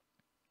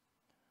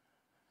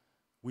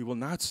 We will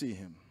not see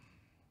him,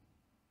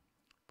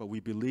 but we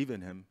believe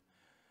in him,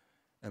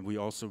 and we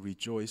also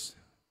rejoice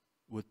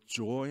with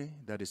joy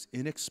that is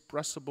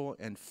inexpressible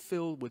and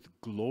filled with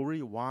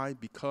glory. Why?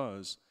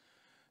 Because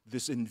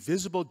this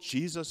invisible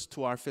Jesus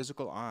to our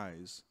physical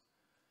eyes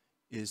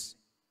is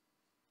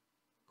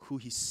who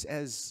he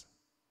says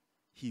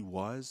he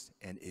was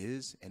and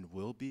is and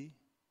will be.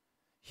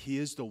 He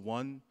is the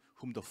one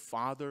whom the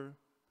Father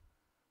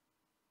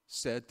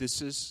said,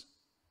 this is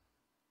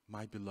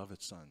my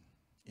beloved Son,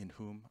 in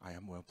whom I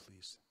am well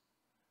pleased.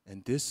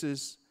 And this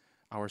is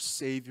our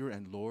Savior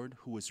and Lord,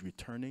 who is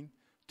returning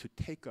to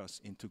take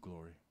us into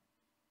glory.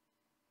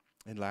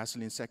 And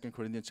lastly, in 2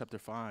 Corinthians chapter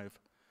 5,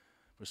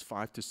 verse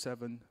 5 to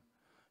 7,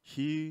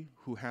 he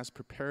who has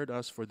prepared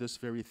us for this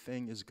very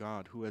thing is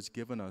God, who has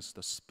given us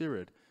the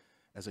Spirit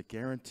as a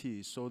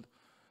guarantee.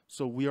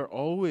 So we are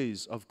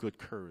always of good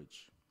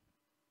courage.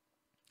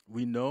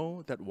 We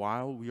know that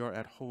while we are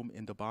at home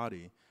in the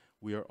body,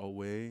 we are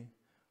away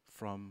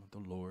from the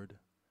Lord,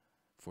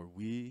 for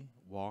we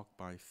walk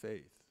by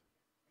faith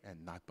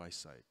and not by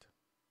sight.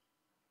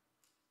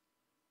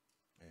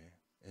 Okay?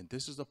 And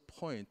this is the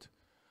point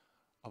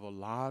of a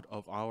lot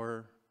of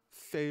our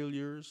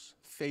failings,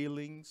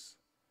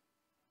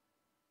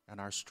 and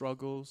our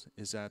struggles,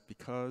 is that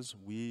because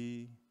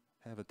we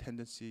have a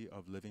tendency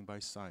of living by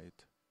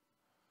sight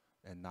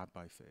and not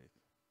by faith.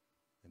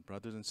 And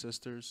brothers and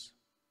sisters,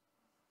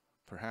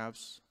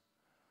 perhaps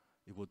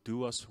it will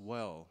do us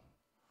well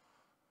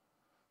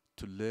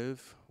to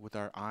live with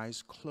our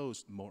eyes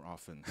closed more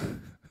often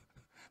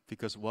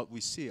because what we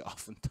see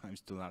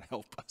oftentimes do not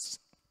help us.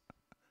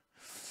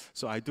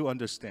 So I do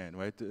understand,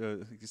 right?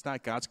 It's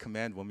not God's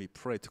command when we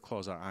pray to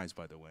close our eyes,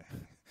 by the way.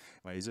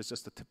 Right? It's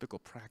just a typical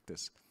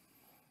practice.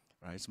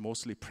 Right? It's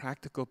mostly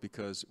practical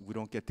because we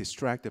don't get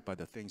distracted by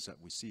the things that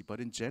we see. But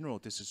in general,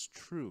 this is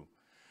true.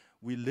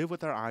 We live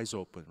with our eyes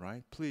open,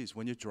 right? Please,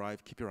 when you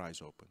drive, keep your eyes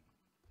open.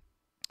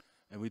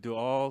 And we do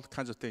all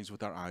kinds of things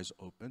with our eyes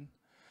open.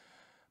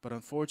 But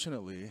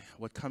unfortunately,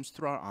 what comes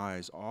through our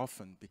eyes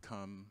often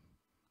become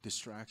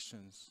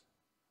distractions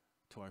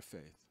to our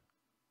faith.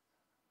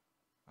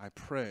 I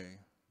pray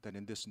that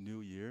in this new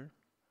year,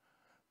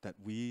 that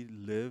we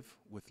live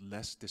with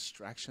less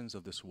distractions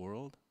of this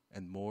world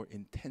and more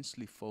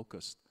intensely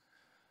focused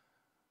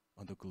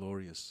on the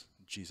glorious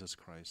Jesus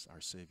Christ, our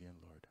Savior and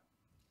Lord.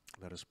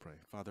 Let us pray.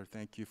 Father,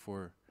 thank you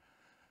for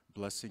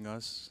blessing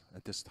us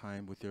at this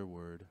time with your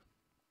word.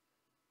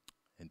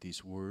 And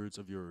these words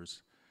of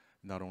yours,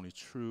 not only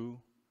true,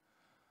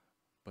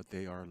 but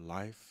they are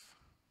life,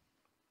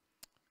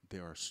 they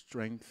are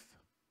strength,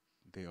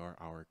 they are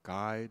our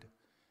guide,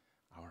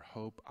 our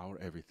hope, our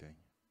everything.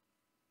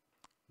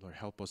 Lord,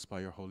 help us by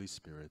your Holy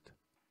Spirit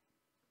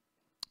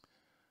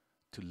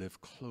to live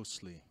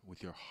closely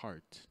with your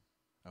heart,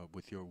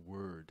 with your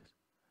word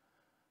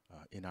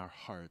in our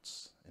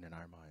hearts and in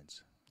our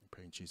minds. I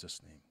pray in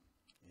Jesus' name.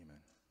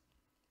 Amen.